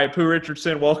 All right, Pooh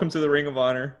Richardson, welcome to the Ring of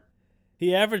Honor.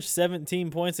 He averaged 17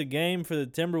 points a game for the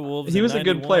Timberwolves. He was a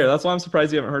good player. That's why I'm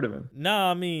surprised you haven't heard of him. No,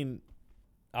 I mean,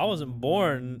 I wasn't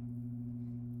born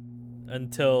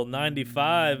until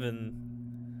 95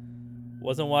 and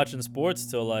wasn't watching sports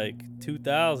till like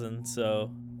 2000.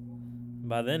 So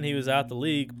by then he was out the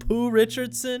league. Pooh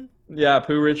Richardson? Yeah,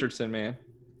 Pooh Richardson, man.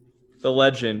 The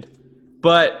legend.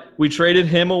 But we traded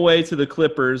him away to the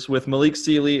Clippers with Malik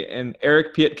Sealy and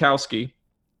Eric Piatkowski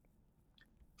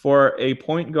for a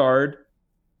point guard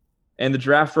and the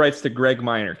draft rights to Greg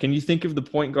Minor. Can you think of the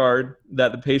point guard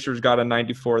that the Pacers got in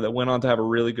 94 that went on to have a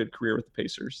really good career with the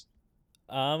Pacers?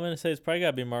 I'm going to say it's probably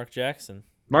got to be Mark Jackson.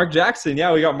 Mark Jackson,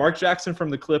 yeah. We got Mark Jackson from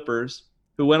the Clippers,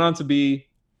 who went on to be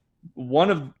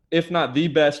one of, if not the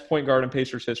best point guard in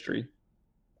Pacers history.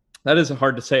 That is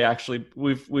hard to say, actually.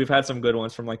 We've had some good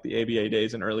ones from like the ABA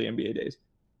days and early NBA days.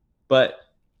 But,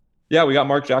 yeah, we got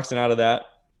Mark Jackson out of that.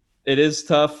 It is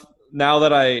tough. Now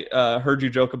that I heard you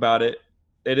joke about it,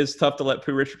 it is tough to let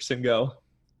Pooh Richardson go.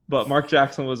 But Mark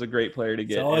Jackson was a great player to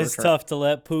get. It's always tough to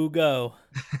let Pooh go.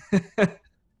 All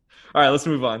right, let's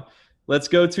move on. Let's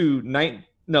go to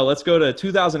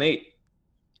 2008.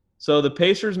 So the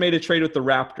Pacers made a trade with the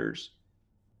Raptors.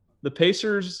 The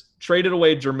Pacers traded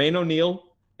away Jermaine O'Neal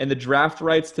and the draft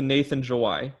rights to Nathan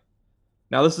Jawai.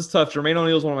 Now, this is tough. Jermaine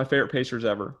O'Neal is one of my favorite Pacers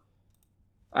ever.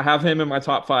 I have him in my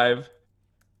top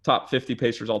 50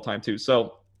 Pacers all time too.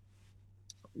 So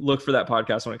look for that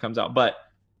podcast when it comes out. But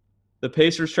the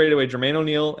Pacers traded away Jermaine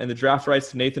O'Neal and the draft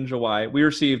rights to Nathan Jawai. We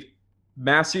received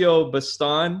Masio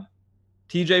Baston,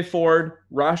 TJ Ford,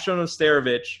 Rasho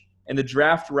Nesterovic, and the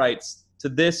draft rights to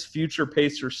this future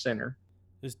Pacers center.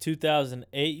 It was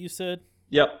 2008, you said?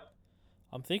 Yep.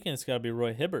 I'm thinking it's got to be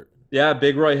Roy Hibbert. Yeah,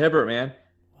 big Roy Hibbert, man.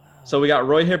 Wow. So we got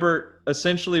Roy Hibbert.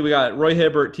 Essentially, we got Roy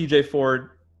Hibbert, TJ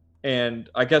Ford, and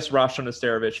I guess Rasho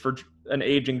Nesterovic for an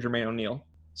aging Jermaine O'Neal.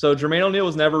 So Jermaine O'Neal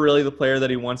was never really the player that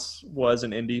he once was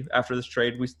in Indy after this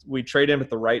trade. We traded him at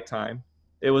the right time.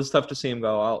 It was tough to see him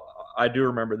go. I do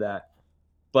remember that.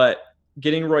 But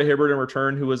getting Roy Hibbert in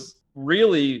return, who was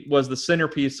the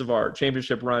centerpiece of our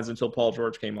championship runs until Paul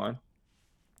George came on.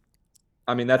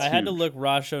 I mean, that's huge. Had to look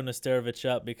Rasho Nesterovic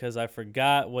up because I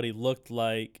forgot what he looked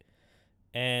like.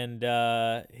 And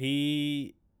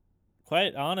he,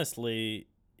 quite honestly,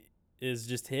 is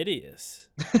just hideous.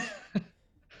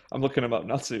 I'm looking him up,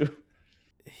 Natsu.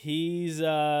 He's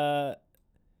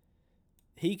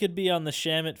He could be on the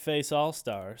Shamit Face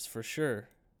All-Stars for sure.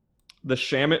 The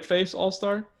Shamit Face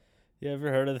All-Star? You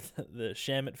ever heard of the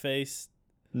Shamit Face?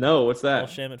 No, what's All that?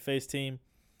 Shamit Face team.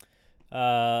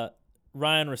 Ryan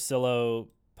Russillo,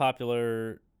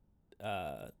 popular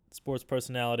sports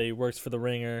personality, works for The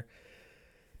Ringer,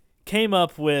 came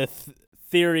up with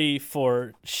theory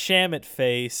for Shamit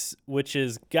Face, which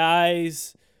is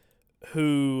guys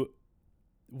who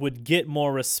would get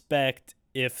more respect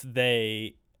if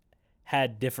they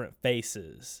had different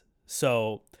faces.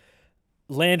 So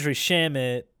Landry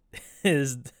Shamit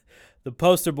is the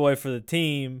poster boy for the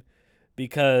team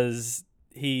because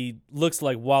he looks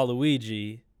like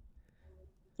Waluigi.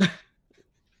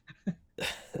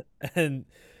 And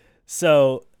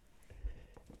so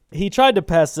he tried to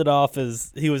pass it off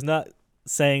as he was not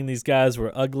saying these guys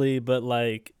were ugly, but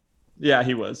like, Yeah,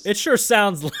 he was. it sure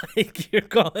sounds like you're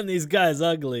calling these guys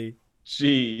ugly.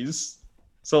 Jeez.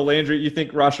 So Landry, you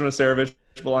think Rashon Nasarovich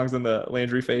belongs in the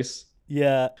Landry Face?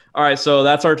 Yeah. All right, so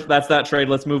that's that trade.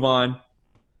 Let's move on.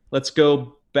 Let's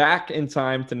go back in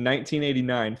time to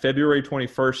 1989, February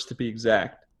 21st to be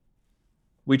exact.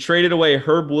 We traded away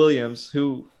Herb Williams,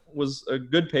 who was a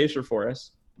good pacer for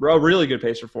us, a really good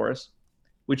pacer for us.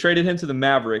 We traded him to the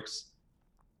Mavericks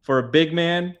for a big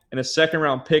man and a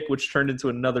second-round pick, which turned into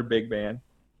another big man.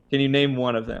 Can you name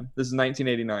one of them? This is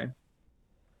 1989.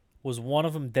 Was one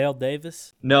of them Dale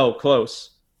Davis? No,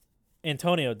 close.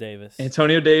 Antonio Davis.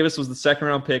 Antonio Davis was the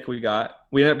second-round pick we got.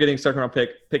 We ended up getting a second-round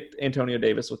pick, picked Antonio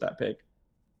Davis with that pick.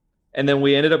 And then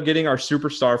we ended up getting our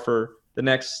superstar for the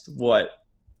next,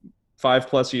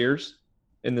 5+ years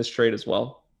in this trade as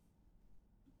well.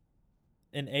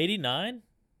 In 89?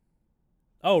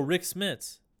 Oh, Rick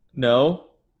Smits. No.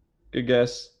 Good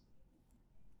guess.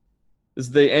 This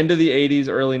is the end of the 80s,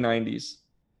 early 90s.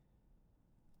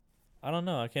 I don't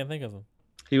know. I can't think of him.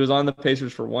 He was on the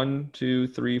Pacers for 1, 2,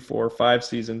 3, 4, 5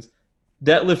 seasons.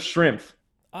 Detlef Schrempf.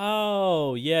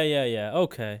 Oh, yeah.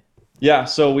 Okay. Yeah,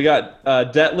 so we got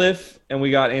Detlef and we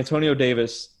got Antonio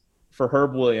Davis for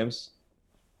Herb Williams,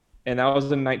 and that was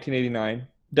in 1989.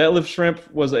 Detlef Schrempf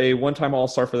was a one-time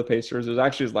All-Star for the Pacers. It was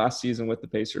actually his last season with the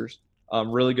Pacers.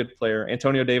 Really good player.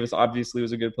 Antonio Davis obviously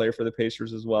was a good player for the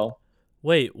Pacers as well.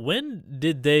 Wait, when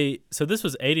did they – so this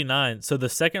was 89. So the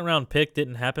second-round pick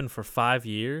didn't happen for 5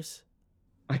 years?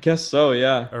 I guess so,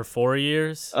 yeah. Or 4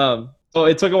 years? So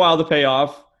it took a while to pay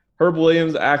off. Herb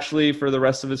Williams actually for the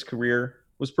rest of his career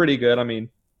was pretty good. I mean,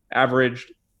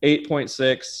 averaged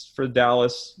 8.6 for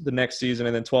Dallas the next season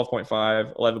and then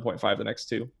 12.5, 11.5 the next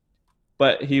two.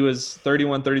 But he was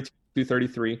 31, 32,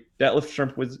 33. Detlef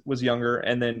Schrempf was younger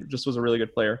and then just was a really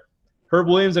good player. Herb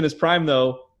Williams in his prime,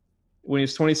 though, when he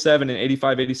was 27 and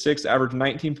 85, 86, averaged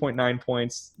 19.9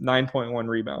 points, 9.1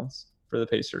 rebounds for the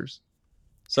Pacers.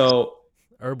 So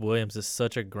Herb Williams is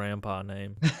such a grandpa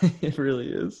name. it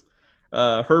really is.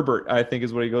 Herbert, I think,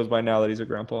 is what he goes by now that he's a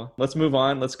grandpa. Let's move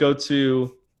on. Let's go to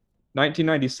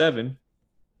 1997.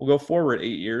 We'll go forward 8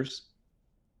 years.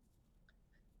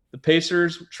 The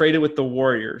Pacers traded with the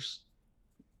Warriors.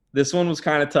 This one was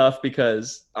kind of tough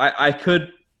because I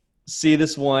could see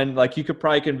this one. Like, you could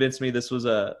probably convince me this was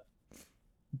a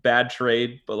bad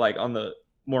trade, but like on the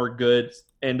more good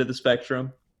end of the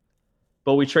spectrum.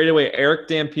 But we traded away Eric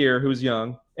Dampier, who's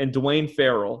young, and Dwayne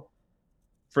Farrell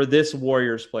for this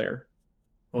Warriors player.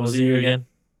 What was the year again?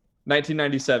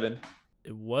 1997.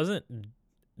 It wasn't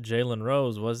Jalen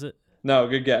Rose, was it? No,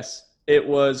 good guess. It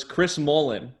was Chris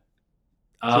Mullin.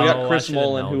 So we got Chris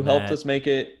Mullin, who helped us make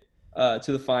it to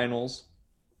the finals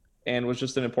and was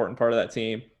just an important part of that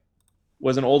team.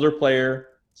 Was an older player,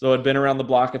 so had been around the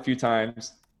block a few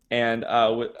times. And,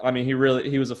 he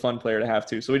was a fun player to have,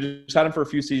 too. So we just had him for a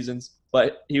few seasons,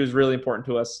 but he was really important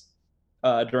to us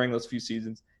during those few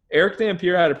seasons. Eric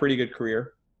Dampier had a pretty good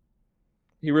career.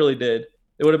 He really did.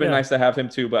 It would have been nice to have him,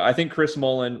 too. But I think Chris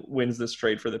Mullin wins this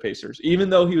trade for the Pacers. Even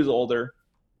though he was older,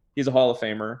 he's a Hall of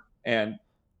Famer. And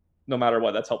no matter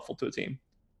what, that's helpful to a team.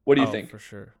 What do you think? For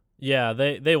sure. Yeah,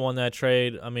 they won that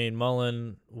trade. I mean,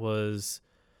 Mullin was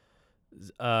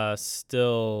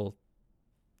still,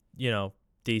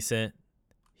 decent.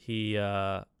 He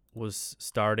was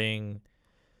starting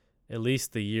at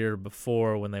least the year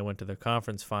before when they went to the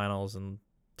conference finals and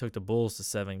took the Bulls to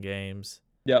 7 games.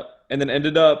 Yep. And then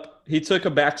he took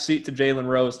a back seat to Jalen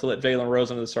Rose to let Jalen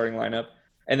Rose into the starting lineup.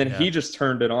 And then he just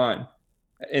turned it on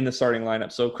in the starting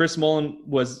lineup. So Chris Mullin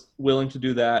was willing to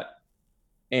do that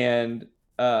and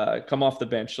come off the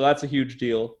bench. So that's a huge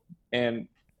deal. And,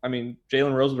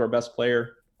 Jalen Rose was our best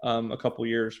player a couple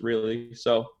years, really.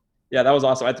 So, yeah, that was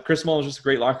awesome. Chris Mullin was just a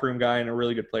great locker room guy and a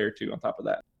really good player, too, on top of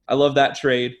that. I love that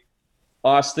trade.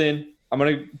 Austin, I'm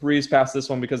going to breeze past this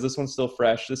one because this one's still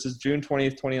fresh. This is June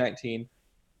 20th, 2019.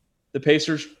 The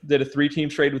Pacers did a 3-team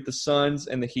trade with the Suns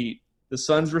and the Heat. The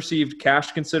Suns received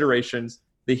cash considerations.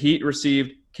 The Heat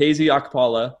received KZ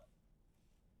Okpala.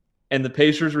 And the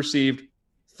Pacers received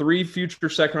 3 future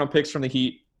second-round picks from the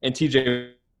Heat and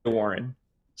TJ Warren.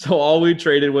 So all we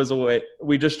traded was away.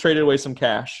 We just traded away some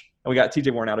cash, and we got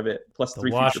TJ Warren out of it, plus The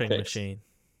 3 future washing picks. machine.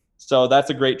 So that's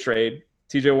a great trade.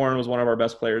 TJ Warren was one of our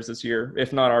best players this year,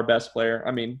 if not our best player.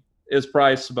 I mean, it was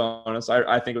probably Sabonis.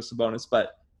 I think it was Sabonis,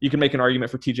 but you can make an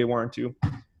argument for TJ Warren too.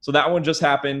 So that one just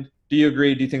happened. Do you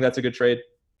agree? Do you think that's a good trade?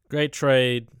 Great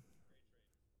trade.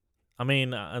 I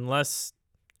mean, unless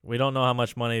we don't know how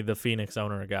much money the Phoenix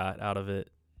owner got out of it.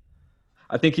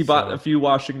 I think he bought a few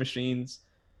washing machines,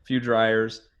 a few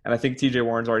dryers, and I think TJ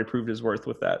Warren's already proved his worth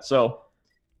with that. So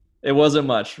it wasn't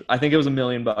much. I think it was $1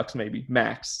 million maybe,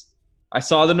 max. I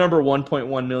saw the number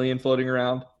 1.1 million floating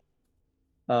around.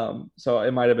 So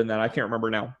it might have been that. I can't remember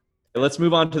now. Let's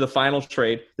move on to the final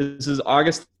trade. This is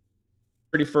August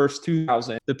 31st,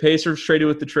 2000. The Pacers traded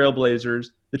with the Trailblazers.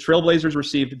 The Trailblazers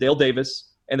received Dale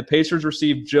Davis, and the Pacers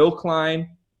received Joe Klein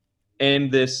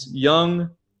and this young,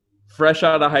 fresh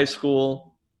out of high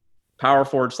school, power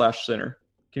forward / center.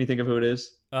 Can you think of who it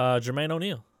is? Jermaine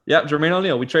O'Neal. Yeah, Jermaine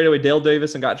O'Neal. We traded away Dale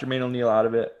Davis and got Jermaine O'Neal out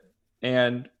of it.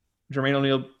 And Jermaine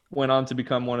O'Neal went on to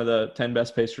become one of the 10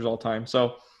 best Pacers all time.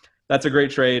 So that's a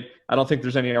great trade. I don't think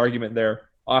there's any argument there.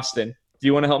 Austin, do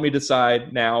you want to help me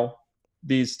decide now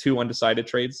these 2 undecided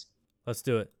trades? Let's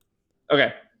do it.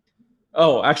 Okay.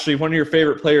 Oh, actually, one of your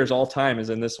favorite players all time is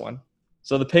in this one.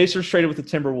 So the Pacers traded with the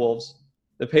Timberwolves.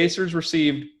 The Pacers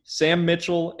received Sam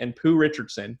Mitchell and Pooh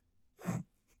Richardson.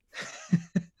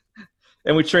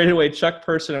 And we traded away Chuck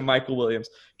Person and Michael Williams.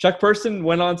 Chuck Person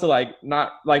went on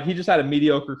to he just had a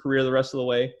mediocre career the rest of the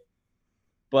way.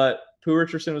 But Pooh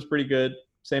Richardson was pretty good.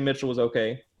 Sam Mitchell was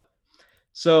okay.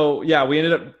 So, yeah, we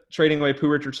ended up trading away Pooh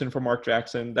Richardson for Mark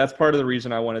Jackson. That's part of the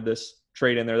reason I wanted this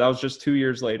trade in there. That was just 2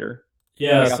 years later.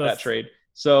 Yeah, I got that trade.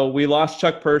 So we lost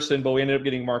Chuck Person, but we ended up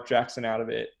getting Mark Jackson out of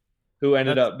it, who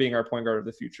ended up being our point guard of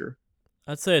the future.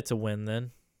 I'd say it's a win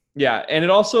then. Yeah, and it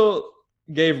also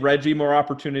gave Reggie more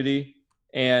opportunity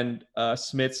and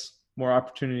Smits more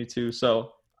opportunity too.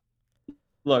 So,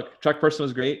 look, Chuck Person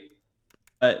was great.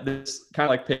 This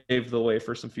kind of paved the way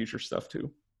for some future stuff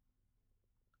too.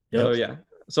 Yep. So, yeah.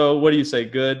 So what do you say?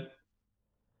 Good?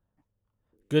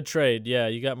 Good trade. Yeah,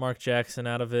 you got Mark Jackson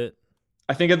out of it.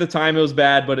 I think at the time it was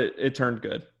bad, but it turned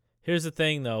good. Here's the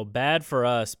thing, though. Bad for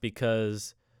us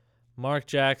because Mark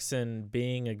Jackson,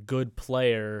 being a good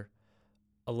player,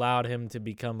 allowed him to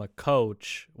become a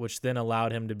coach, which then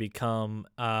allowed him to become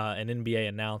an NBA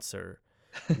announcer.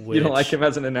 You don't like him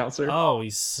as an announcer? Oh,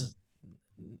 he's...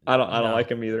 I don't like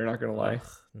him either, not going to lie.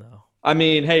 No. I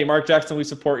mean, hey, Mark Jackson, we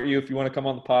support you. If you want to come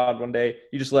on the pod one day,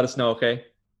 you just let us know, okay?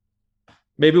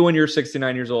 Maybe when you're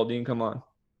 69 years old, you can come on.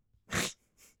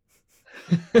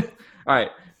 All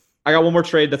right. I got one more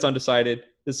trade that's undecided.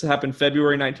 This happened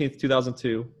February 19th,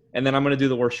 2002. And then I'm going to do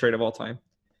the worst trade of all time.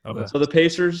 Okay. So the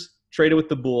Pacers traded with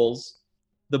the Bulls.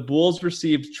 The Bulls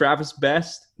received Travis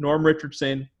Best, Norm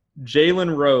Richardson,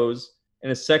 Jalen Rose,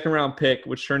 and a second-round pick,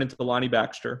 which turned into Lonnie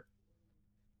Baxter.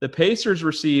 The Pacers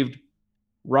received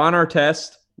Ron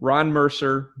Artest, Ron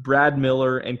Mercer, Brad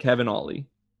Miller, and Kevin Ollie.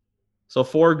 So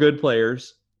 4 good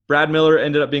players. Brad Miller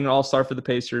ended up being an all-star for the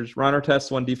Pacers. Ron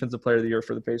Artest won Defensive Player of the Year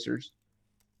for the Pacers.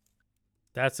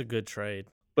 That's a good trade.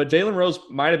 But Jalen Rose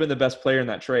might have been the best player in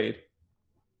that trade.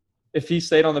 If he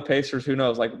stayed on the Pacers, who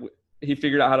knows? He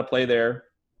figured out how to play there,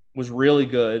 was really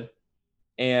good,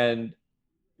 and,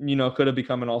 could have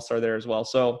become an all-star there as well.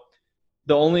 So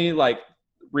the only,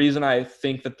 reason I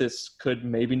think that this could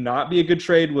maybe not be a good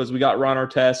trade was we got Ron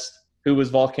Artest, who was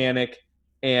volcanic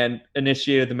and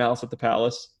initiated the Malice at the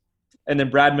Palace. And then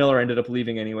Brad Miller ended up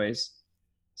leaving anyways.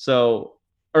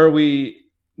 We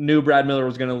knew Brad Miller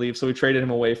was going to leave, so we traded him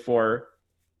away for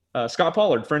Scott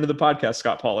Pollard, friend of the podcast,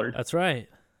 Scott Pollard. That's right.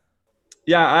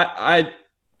 Yeah,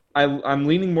 I'm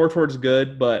leaning more towards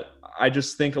good, but I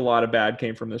just think a lot of bad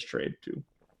came from this trade too.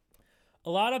 A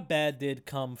lot of bad did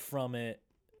come from it,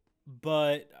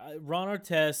 but Ron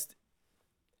Artest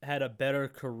had a better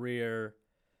career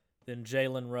than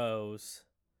Jalen Rose.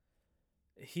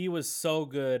 He was so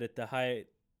good at the height,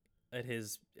 at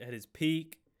his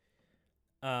peak.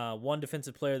 Won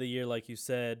Defensive Player of the Year, like you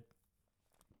said.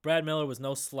 Brad Miller was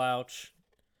no slouch.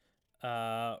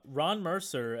 Ron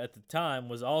Mercer at the time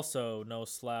was also no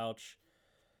slouch.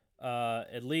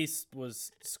 At least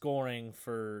was scoring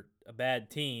for a bad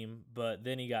team, but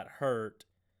then he got hurt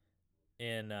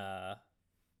in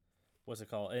what's it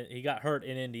called? He got hurt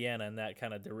in Indiana, and that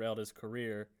kind of derailed his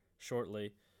career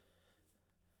shortly.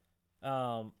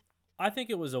 I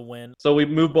think it was a win. So we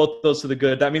moved both those to the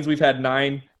good. That means we've had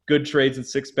 9 good trades and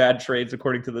 6 bad trades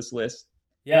according to this list.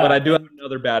 Yeah, But I do have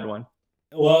another bad one.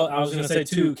 Well, I was going to say,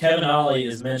 too, Kevin Ollie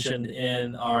is mentioned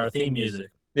in our theme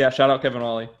music. Yeah, shout out Kevin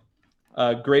Ollie.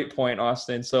 Great point,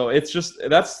 Austin. So it's just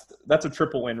that's a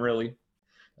triple win, really.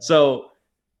 So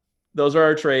those are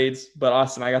our trades. But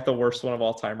Austin, I got the worst one of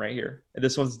all time right here. And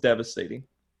this one's devastating.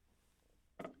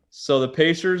 So the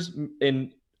Pacers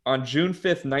on June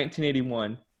 5th,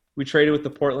 1981, we traded with the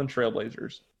Portland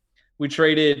Trailblazers. We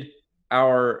traded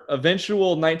our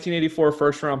eventual 1984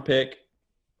 first-round pick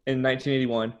in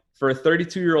 1981 for a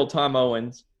 32-year-old Tom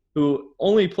Owens, who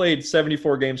only played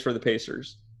 74 games for the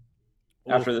Pacers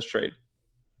after this trade.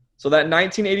 So that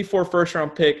 1984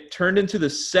 first-round pick turned into the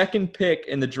second pick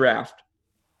in the draft.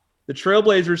 The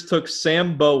Trailblazers took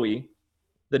Sam Bowie.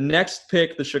 The next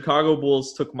pick, the Chicago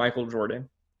Bulls took Michael Jordan.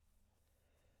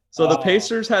 So the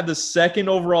Pacers had the second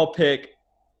overall pick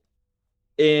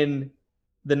in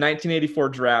the 1984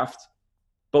 draft,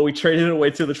 but we traded it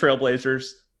away to the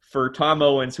Trailblazers for Tom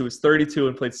Owens, who was 32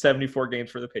 and played 74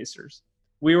 games for the Pacers.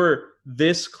 We were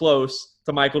this close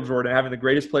to Michael Jordan, having the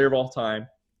greatest player of all time,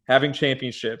 having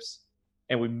championships,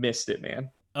 and we missed it, man.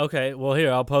 Okay, well,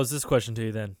 here, I'll pose this question to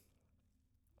you then.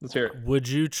 Let's hear it. Would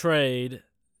you trade,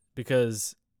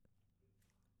 because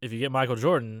if you get Michael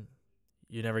Jordan,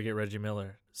 you never get Reggie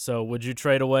Miller. So would you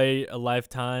trade away a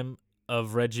lifetime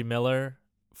of Reggie Miller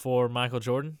for Michael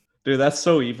Jordan? Dude, that's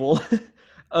so evil.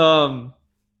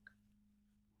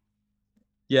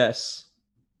 Yes.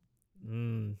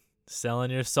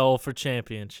 Selling your soul for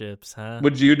championships, huh?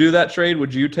 Would you do that trade?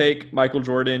 Would you take Michael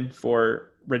Jordan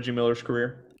for Reggie Miller's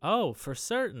career? Oh, for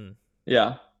certain.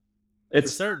 Yeah.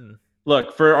 It's for certain.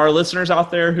 Look, for our listeners out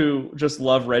there who just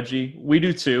love Reggie, we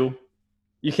do too.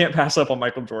 You can't pass up on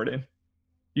Michael Jordan.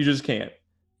 You just can't.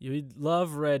 You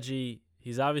love Reggie.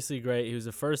 He's obviously great. He was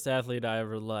the first athlete I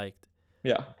ever liked.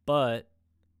 Yeah. But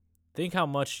think how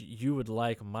much you would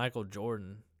like Michael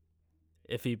Jordan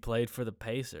if he played for the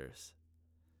Pacers.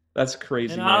 That's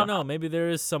crazy, and man. I don't know. Maybe there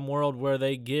is some world where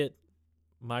they get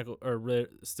Michael or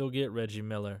still get Reggie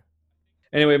Miller.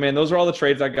 Anyway, man, those are all the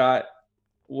trades I got.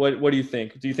 What do you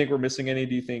think? Do you think we're missing any?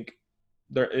 Do you think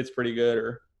it's pretty good?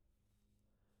 Or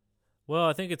well,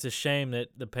 I think it's a shame that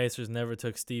the Pacers never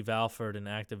took Steve Alford and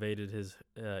activated his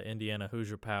Indiana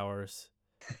Hoosier powers.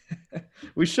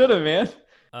 We should have, man.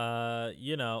 But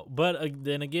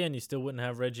then again, you still wouldn't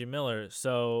have Reggie Miller.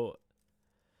 So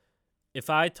if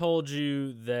I told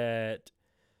you that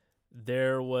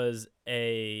there was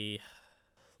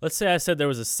let's say I said there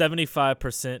was a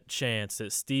 75% chance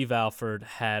that Steve Alford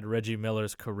had Reggie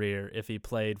Miller's career if he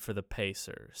played for the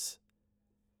Pacers.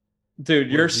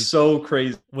 Dude, you're so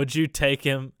crazy. Would you take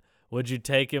him? Would you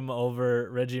take him over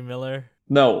Reggie Miller?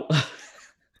 No.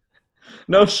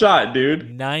 No shot,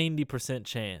 dude. 90%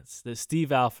 chance that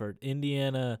Steve Alford,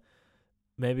 Indiana,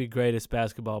 maybe greatest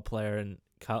basketball player in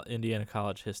Indiana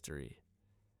college history.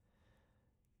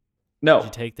 No. Would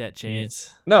you take that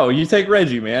chance? No, you take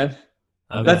Reggie, man.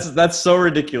 Okay. That's so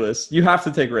ridiculous. You have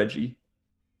to take Reggie.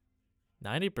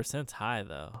 90%'s high,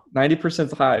 though.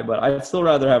 90%'s high, but I'd still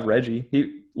rather have Reggie.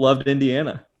 He loved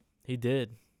Indiana. He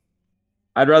did.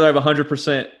 I'd rather have a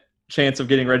 100% chance of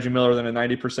getting Reggie Miller than a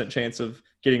 90% chance of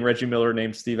getting Reggie Miller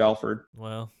named Steve Alford.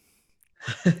 Well,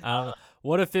 I don't know.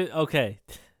 What if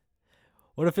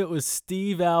it was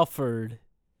Steve Alford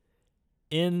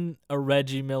in a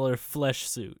Reggie Miller flesh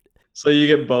suit? So you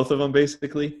get both of them,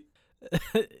 basically?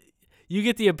 You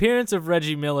get the appearance of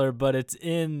Reggie Miller, but it's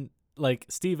in, like,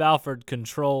 Steve Alford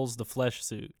controls the flesh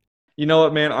suit. You know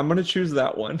what, man? I'm going to choose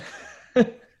that one.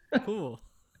 Cool.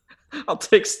 I'll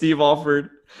take Steve Alford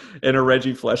in a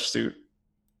Reggie flesh suit.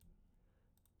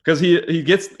 Because he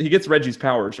gets Reggie's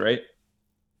powers, right?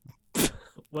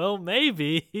 Well,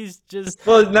 maybe. He's just...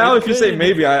 Well, now if you say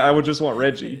maybe, I would just want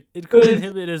Reggie. It could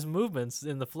inhibit his movements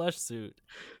in the flesh suit.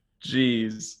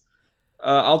 Jeez.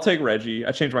 I'll take Reggie.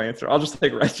 I changed my answer. I'll just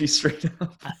take Reggie straight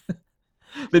up.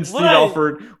 Then Steve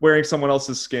Alford wearing someone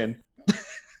else's skin.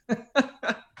 All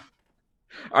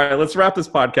right, let's wrap this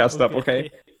podcast up,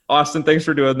 okay? Austin, thanks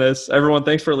for doing this. Everyone,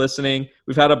 thanks for listening.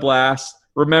 We've had a blast.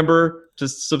 Remember to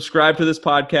subscribe to this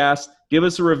podcast. Give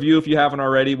us a review if you haven't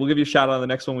already. We'll give you a shout out on the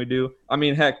next one we do. I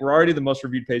mean, heck, we're already the most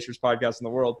reviewed Pacers podcast in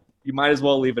the world. You might as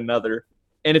well leave another.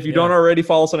 And if you don't already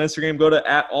follow us on Instagram, go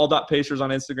to @all.pacers on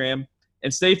Instagram.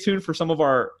 And stay tuned for some of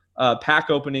our pack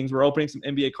openings. We're opening some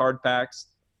NBA card packs.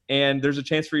 And there's a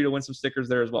chance for you to win some stickers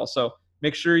there as well. So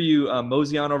make sure you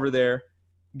mosey on over there.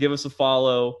 Give us a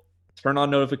follow. Turn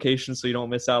on notifications so you don't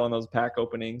miss out on those pack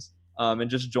openings. And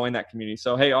just join that community.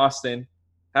 So, hey, Austin,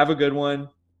 have a good one.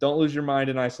 Don't lose your mind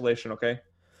in isolation, okay?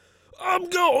 I'm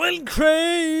going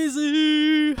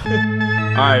crazy.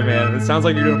 All right, man. It sounds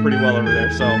like you're doing pretty well over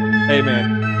there. So, hey,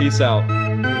 man, peace out. O'Neal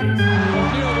the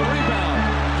rebound.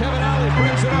 Kevin Ollie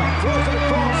brings it up, throws it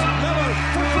across. Miller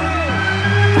for three.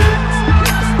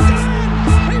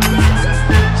 He backed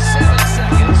it. 7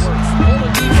 seconds.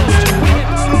 Oladipo to win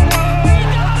it.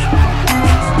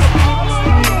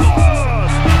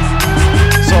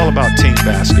 It's all about team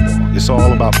basketball. It's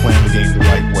all about playing the game the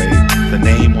right way. The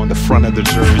name on the front of the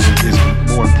jersey